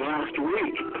blooming last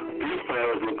week. These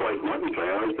flowers look like modern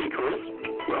flowers because,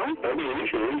 well,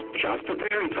 evolution is just a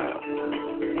fairy tale.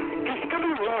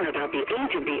 Discover more about the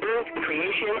age of the earth,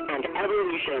 creation, and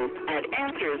evolution at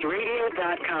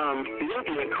AnswersRadio.com. You'll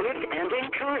be equipped and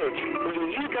encouraged when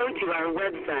you go to our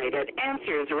website at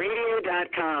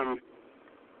AnswersRadio.com.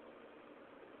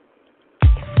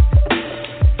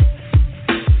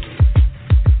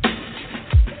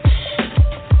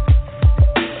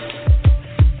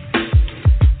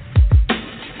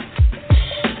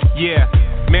 Yeah,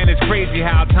 man, it's crazy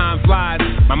how time flies.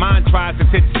 My mind tries to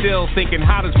sit still, thinking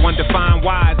how does one define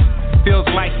wise? Feels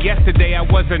like yesterday I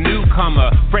was a newcomer,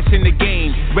 fresh in the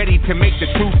game, ready to make the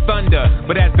truth thunder.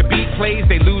 But as the beat plays,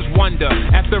 they lose wonder.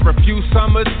 After a few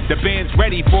summers, the band's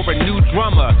ready for a new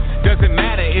drummer. Doesn't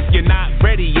matter if you're not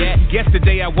ready yet.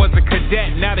 Yesterday I was a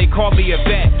cadet, now they call me a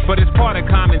vet. But it's part of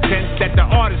common sense that the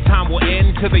artist time will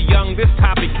end. To the young, this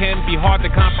topic can be hard to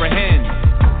comprehend.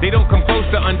 They don't come close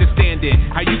to understand it.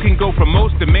 How you can go from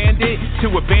most demanded to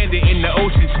abandoned in the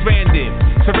ocean stranded.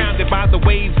 Surrounded by the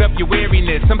waves of your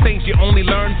weariness. Some things you only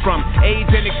learn from age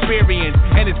and experience.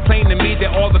 And it's plain to me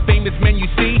that all the famous men you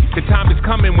see, the time is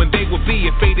coming when they will be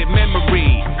a faded memory.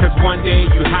 Cause one day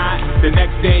you hot, the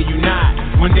next day you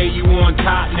not. One day you on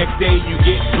top, next day you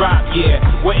get dropped. Yeah,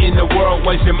 what in the world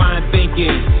was your mind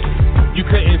thinking? You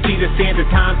couldn't see the sands of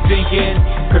time sinking.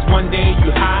 Cause one day you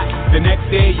hot, the next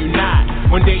day you not.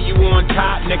 One day you on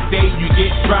top, next day you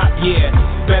get dropped, yeah.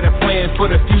 Better plan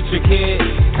for the future, kid.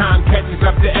 Time catches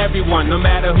up to everyone, no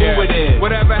matter who it is.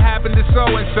 Whatever happened to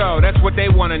so-and-so, that's what they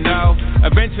wanna know.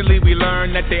 Eventually we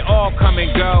learn that they all come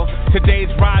and go.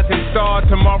 Today's rising star,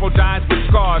 tomorrow dies with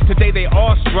scars. Today they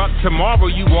all struck, tomorrow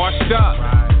you washed up.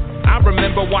 I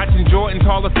remember watching Jordan's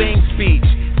Hall of Fame speech,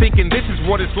 thinking this is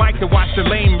what it's like to watch the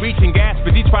lame reach and gasp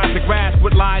as he tries to grasp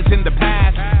what lies in the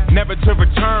past, never to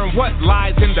return what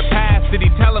lies in the past. Did he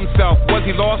tell himself, was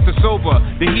he lost or sober?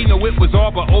 Did he know it was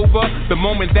all but over the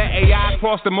moment that AI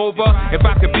crossed him over? If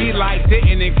I could be like,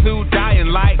 didn't include dying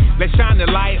light, let's shine the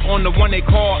light on the one they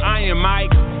call Iron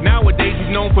Mike. Nowadays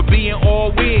he's known for being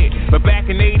all weird, but back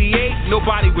in '88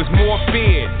 nobody was more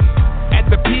feared. At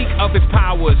the peak of his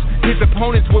powers, his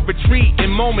opponents would retreat.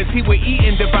 In moments he would eat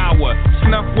and devour.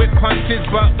 Snuff with punches,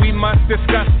 but we must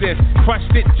discuss this.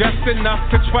 Crushed it just enough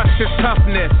to trust his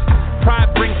toughness.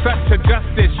 Pride brings such to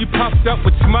justice. You puffed up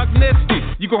with smugness,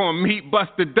 you gonna meet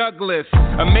Buster Douglas.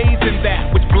 Amazing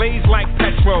that which blazed like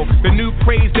petrol. The new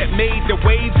praise that made the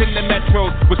waves in the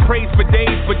metros was praised for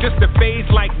days, but just a phase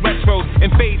like retros and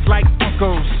fades like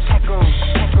echoes. Echoes,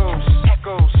 echoes,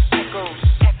 echoes, echoes,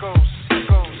 echoes.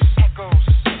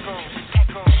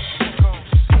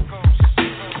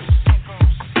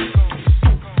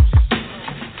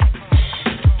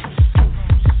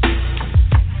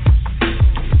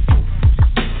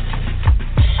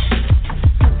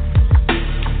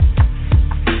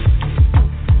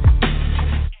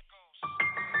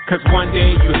 Cause one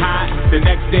day you hot, the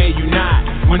next day you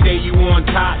not. One day you on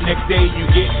top, next day you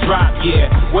get dropped,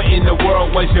 yeah. What in the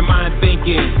world was your mind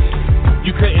thinking?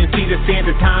 You couldn't see the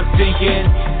sands of time sinking.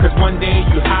 Cause one day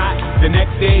you hot, the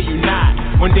next day you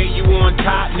not. One day you on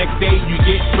top, next day you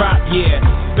get dropped, yeah.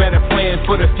 Better plan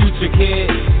for the future, kid.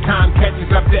 Time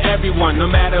catches up to everyone, no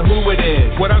matter who it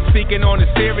is. What I'm speaking on is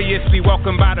seriously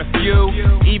welcomed by the few.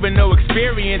 Even no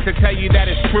experience to tell you that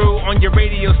it's true. On your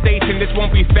radio station, this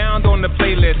won't be found on the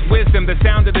playlist. Wisdom, the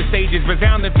sound of the sages,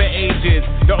 resounding for ages.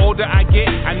 The older I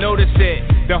get, I notice it.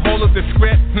 The whole of the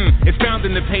script, it's found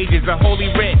in the pages. The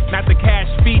holy writ, not the cash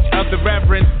speech of the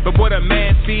reverend, but what a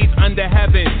man sees under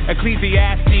heaven.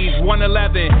 Ecclesiastes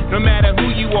 1:11. No matter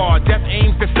who you are, death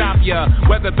aims to stop ya.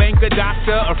 Whether banker,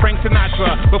 doctor, or Frank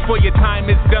Sinatra. Before your time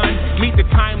is done, meet the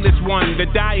timeless one. The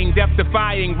dying,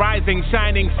 death-defying, rising,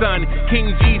 shining sun.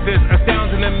 King Jesus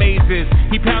astounds and amazes.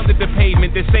 He pounded the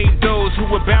pavement to save those who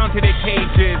were bound to their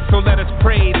cages. So let us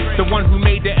praise the one who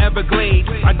made the Everglades.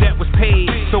 Our debt was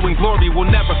paid, so in glory will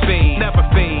never fade. Never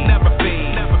fade, never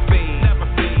fade, never fade.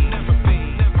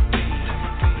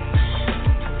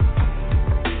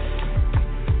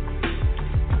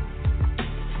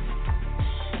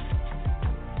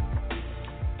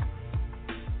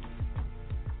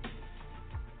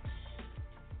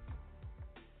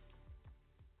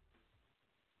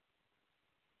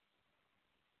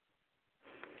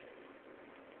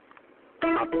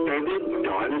 Updated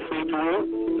Dynasty Talk.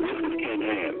 This is Ken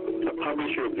Ham, the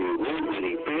publisher of the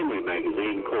award-winning family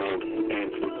magazine called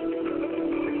Answers.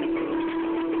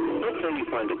 Let's say you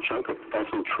find a chunk of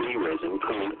fossil tree resin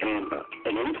called amber,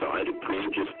 and inside it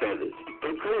proves just feathers.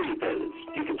 They're curly feathers.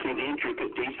 You can see the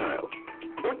intricate detail.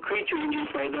 What creature would you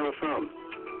say they were from?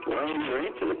 Well, your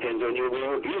answer depends on your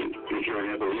worldview. If you're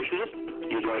an evolutionist,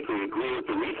 you'd likely agree with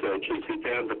the researchers who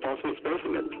found the fossil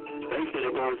specimen. They said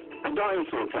it was a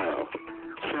dinosaur tail.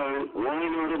 So, why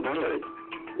not a bird?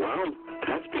 Well,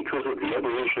 that's because of the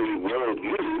evolutionary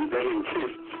worldview that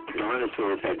insists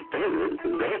dinosaurs had feathers,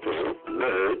 and therefore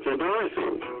birds are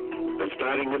dinosaurs. But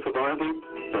starting with the Bible,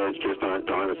 birds just aren't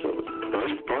dinosaurs.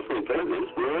 Those fossil feathers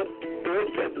were bird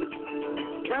feathers.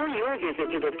 Plan your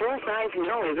visit to the full-size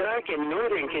Noah's Ark in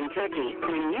northern Kentucky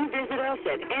when you visit us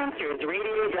at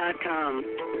AnswersRadio.com.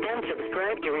 Then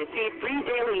subscribe to receive free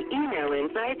daily email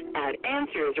insights at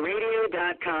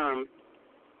AnswersRadio.com.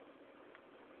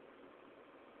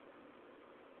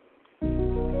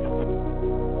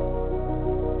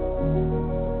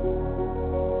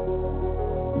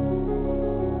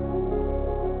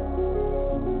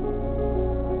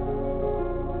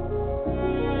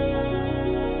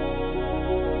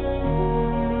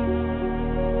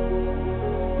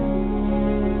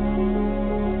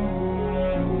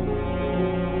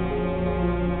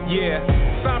 Yeah,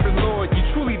 Sovereign Lord, you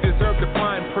truly deserve to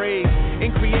find praise.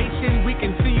 In creation, we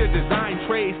can see your design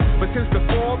trace. But since the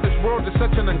fall, this world is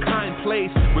such an unkind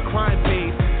place. With crime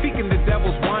pays, seeking the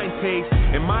devil's wine taste.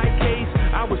 In my case,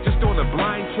 I was just on a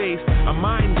blind chase, a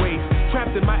mind waste,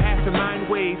 trapped in my asinine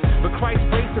ways. But Christ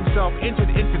braced himself, entered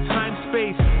into time,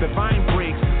 space. The vine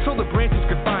breaks, so the branches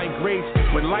could find grace.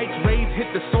 When light's rays hit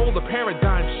the soul, the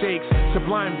paradigm shakes.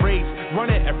 Sublime race, run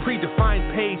at a predefined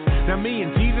pace. Now me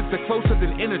and Jesus are closer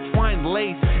than intertwined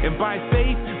lace. And by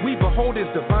faith, we behold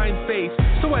his divine face.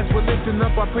 So as we're lifting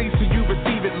up our praise to you,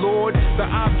 receive it, Lord. The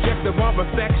object of our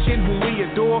affection, whom we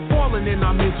adore, fallen in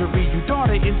our misery. You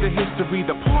daughter into history,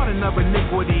 the pardon of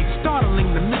iniquity,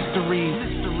 startling the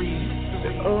mystery.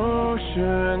 The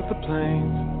oceans, the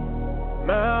plains,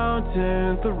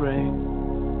 mountains, the rain,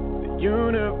 the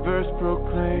universe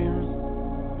proclaims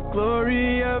the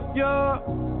glory of your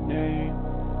name.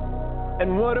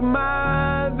 And what am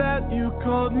I that you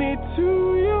called me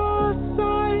to your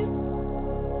side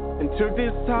and took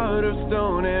this heart of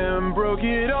stone and broke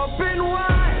it open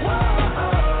wide?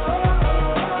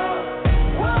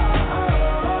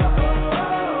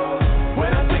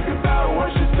 When I think about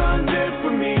what your son did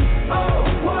for me, oh,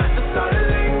 what a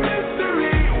startling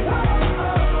mystery.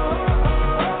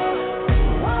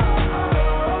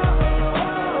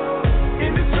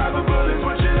 Indescribable is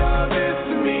what your love is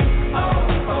to me. Oh,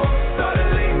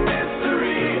 startling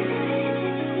mystery.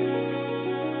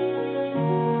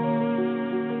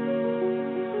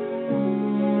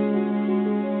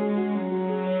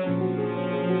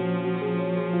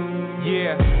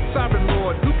 Yeah, sovereign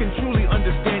Lord, who can truly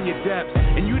understand your depths?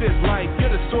 And you there's life,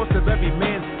 you're the source of every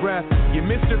man's breath. Your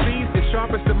mysteries, the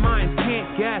sharpest of minds can't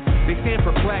guess. They stand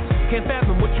perplexed, can't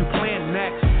fathom what you plan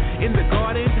next. In the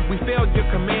garden, we failed your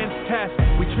commands test.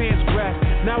 We transgressed,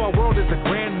 now our world is a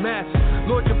grand mess.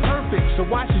 Lord, you're perfect, so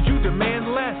why should you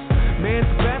demand less? Man's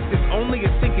best is only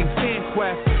a sinking sand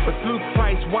quest. But through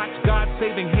Christ, watch God's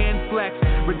saving hand flex.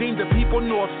 Redeem the people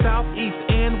north, south, east,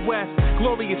 and west.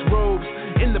 Glorious robes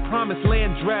in the promised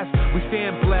land dressed. We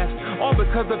stand blessed, all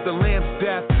because of the Lamb's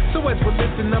death. So as we're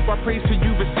lifting up our praise to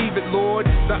you, receive it, Lord.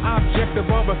 The object of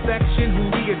our affection, whom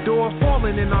we adore,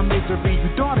 fallen in our misery. You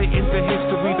daughter into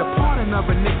history, the pardon of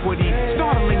iniquity,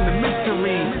 startling the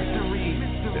mystery.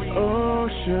 The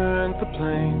oceans, the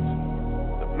plains,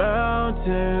 the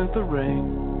mountains, the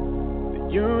rain,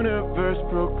 the universe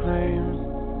proclaims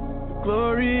the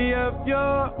glory of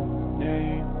your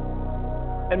name.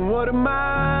 And what am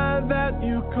I that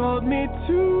you called me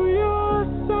to your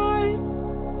side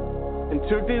and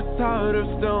took this heart of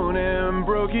stone and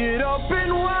broke it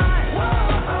open wide?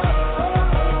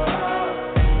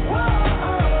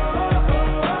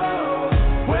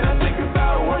 When I think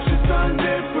about what your son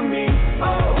did for me,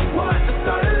 oh, what a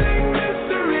startling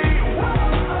mystery.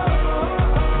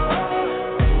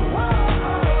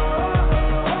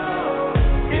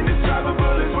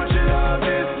 Indescribable is what your love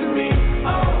is to me.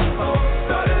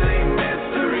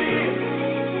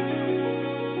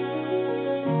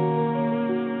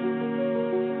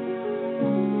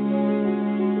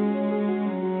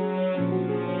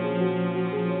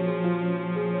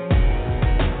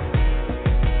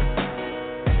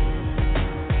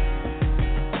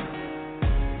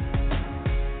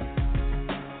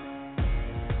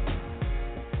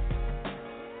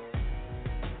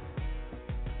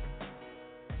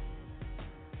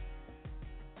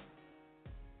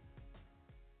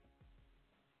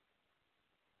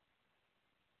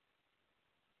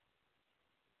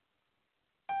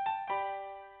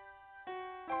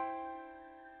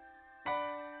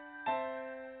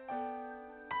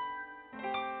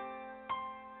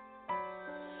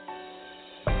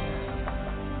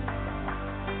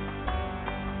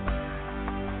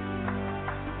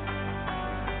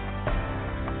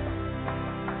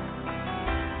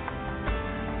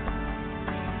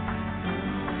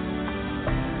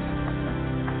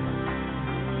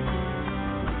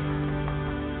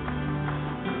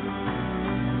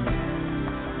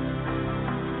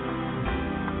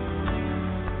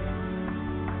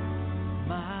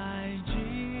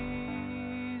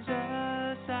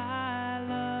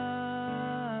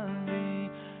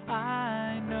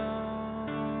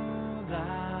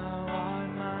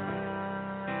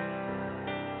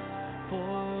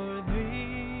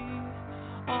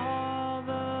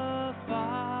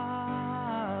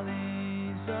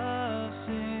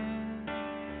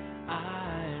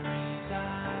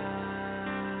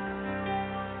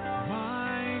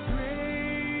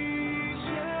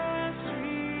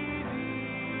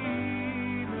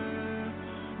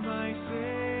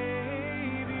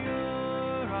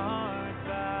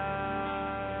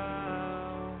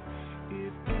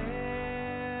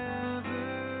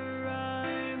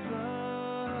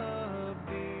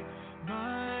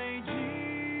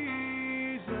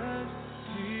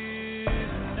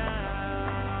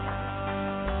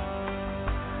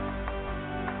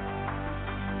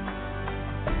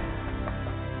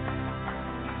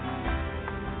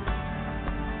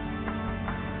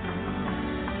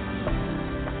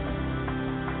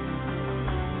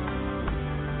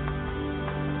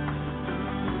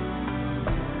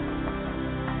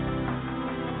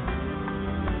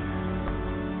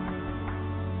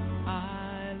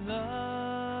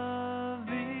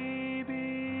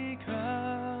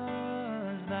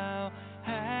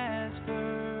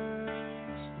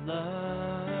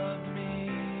 loved me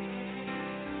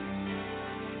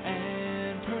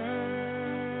and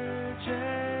purchased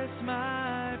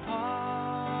my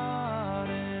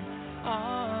pardon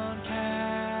on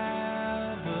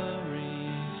Calvary's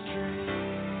tree.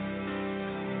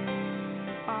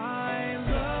 I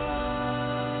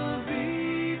love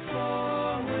thee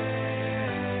for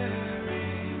wearing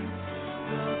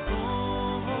the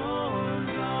thorns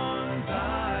on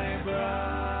thy brow.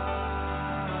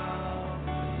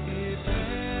 If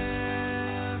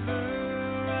ever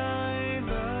I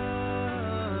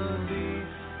love thee,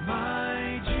 my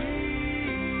Jesus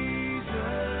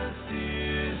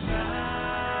is now.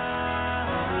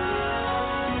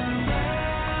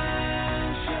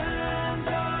 Mansions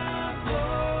of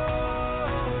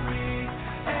glory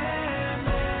and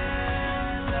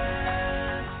endless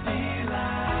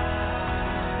delight.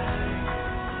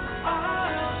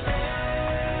 I'll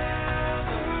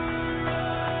ever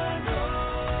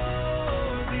adore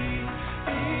thee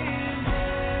in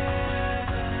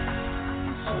heaven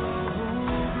so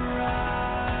bright.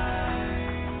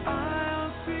 I'll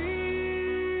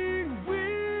sing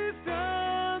with the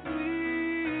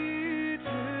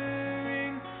glittering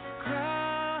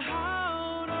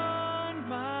crown on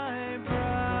my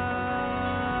brow.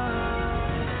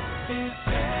 If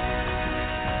ever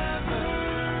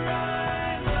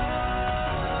I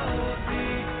love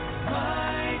thee,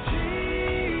 my Jesus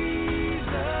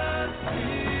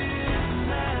is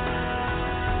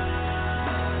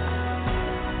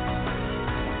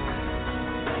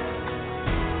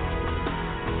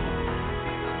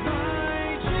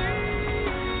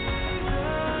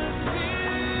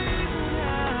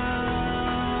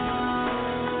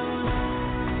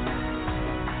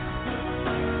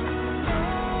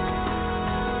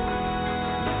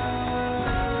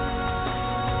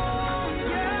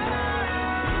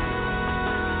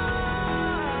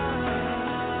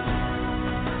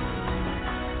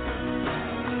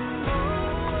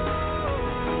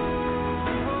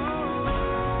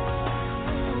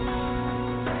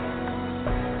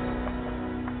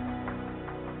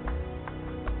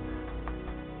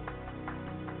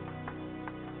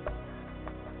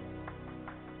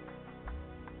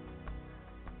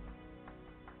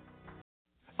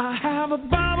I have a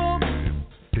Bible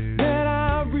that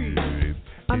I read.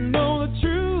 I know the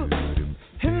truth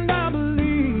and I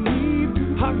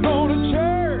believe. I go to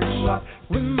church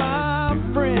with my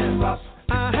friends.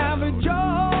 I have a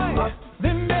joy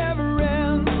that never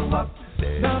ends.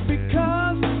 Not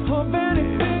because of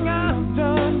anything I've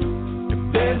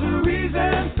done. There's a reason,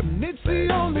 and it's the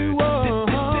only one.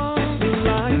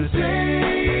 I'm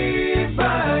saved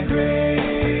by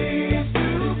grace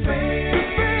through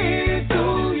faith.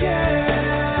 Oh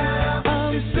yeah,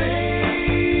 I'm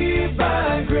saved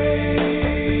by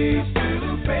grace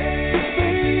through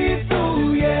faith.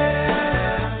 Oh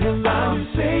yeah, well I'm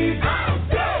saved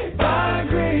by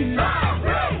grace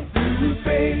through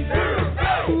faith.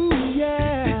 Oh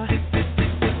yeah,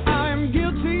 I'm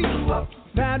guilty.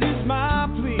 That is my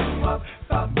plea.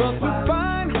 But the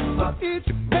fine, it's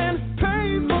been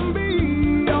paid for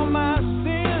me. All my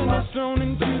sin is thrown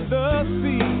into the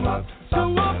sea. So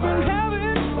up in heaven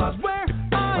is where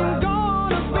I'm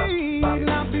gonna be.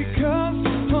 Not because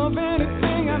of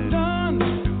anything I've done.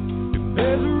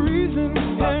 There's a reason,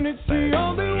 and it's the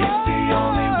only one. It's the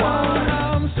only one.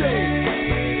 I'm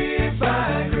saved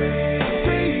by grace.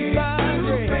 Saved by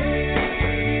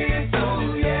grace.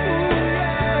 Oh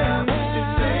yeah.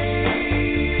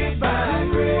 Saved by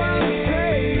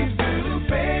grace. Through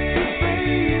faith.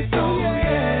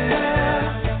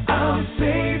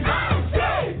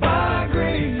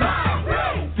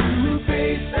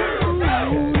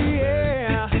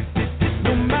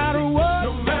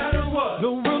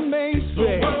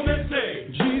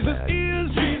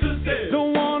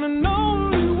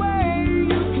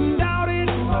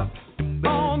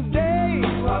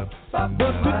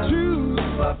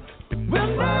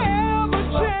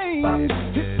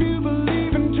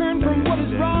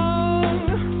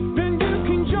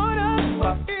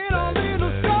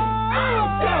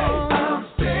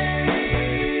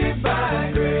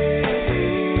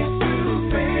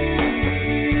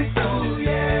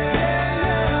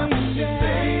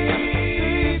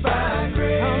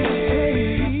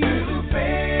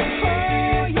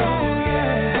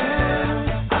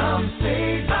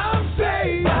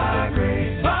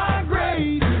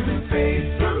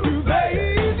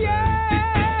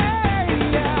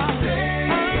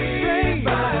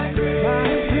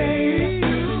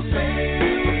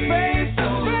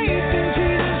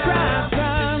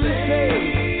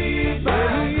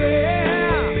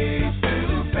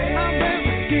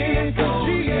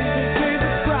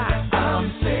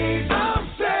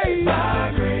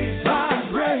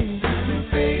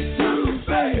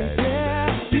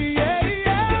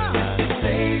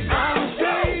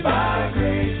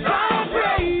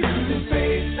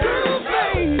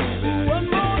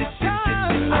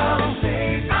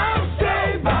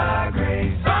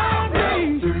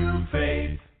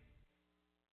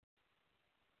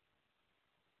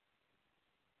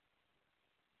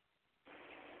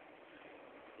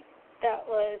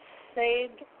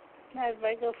 saved, not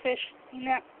by Go Fish,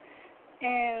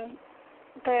 and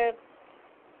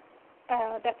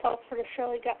that's all for the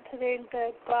show we got today.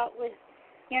 Go out with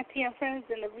Auntie and friends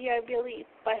and the VI Billy.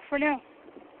 Bye for now.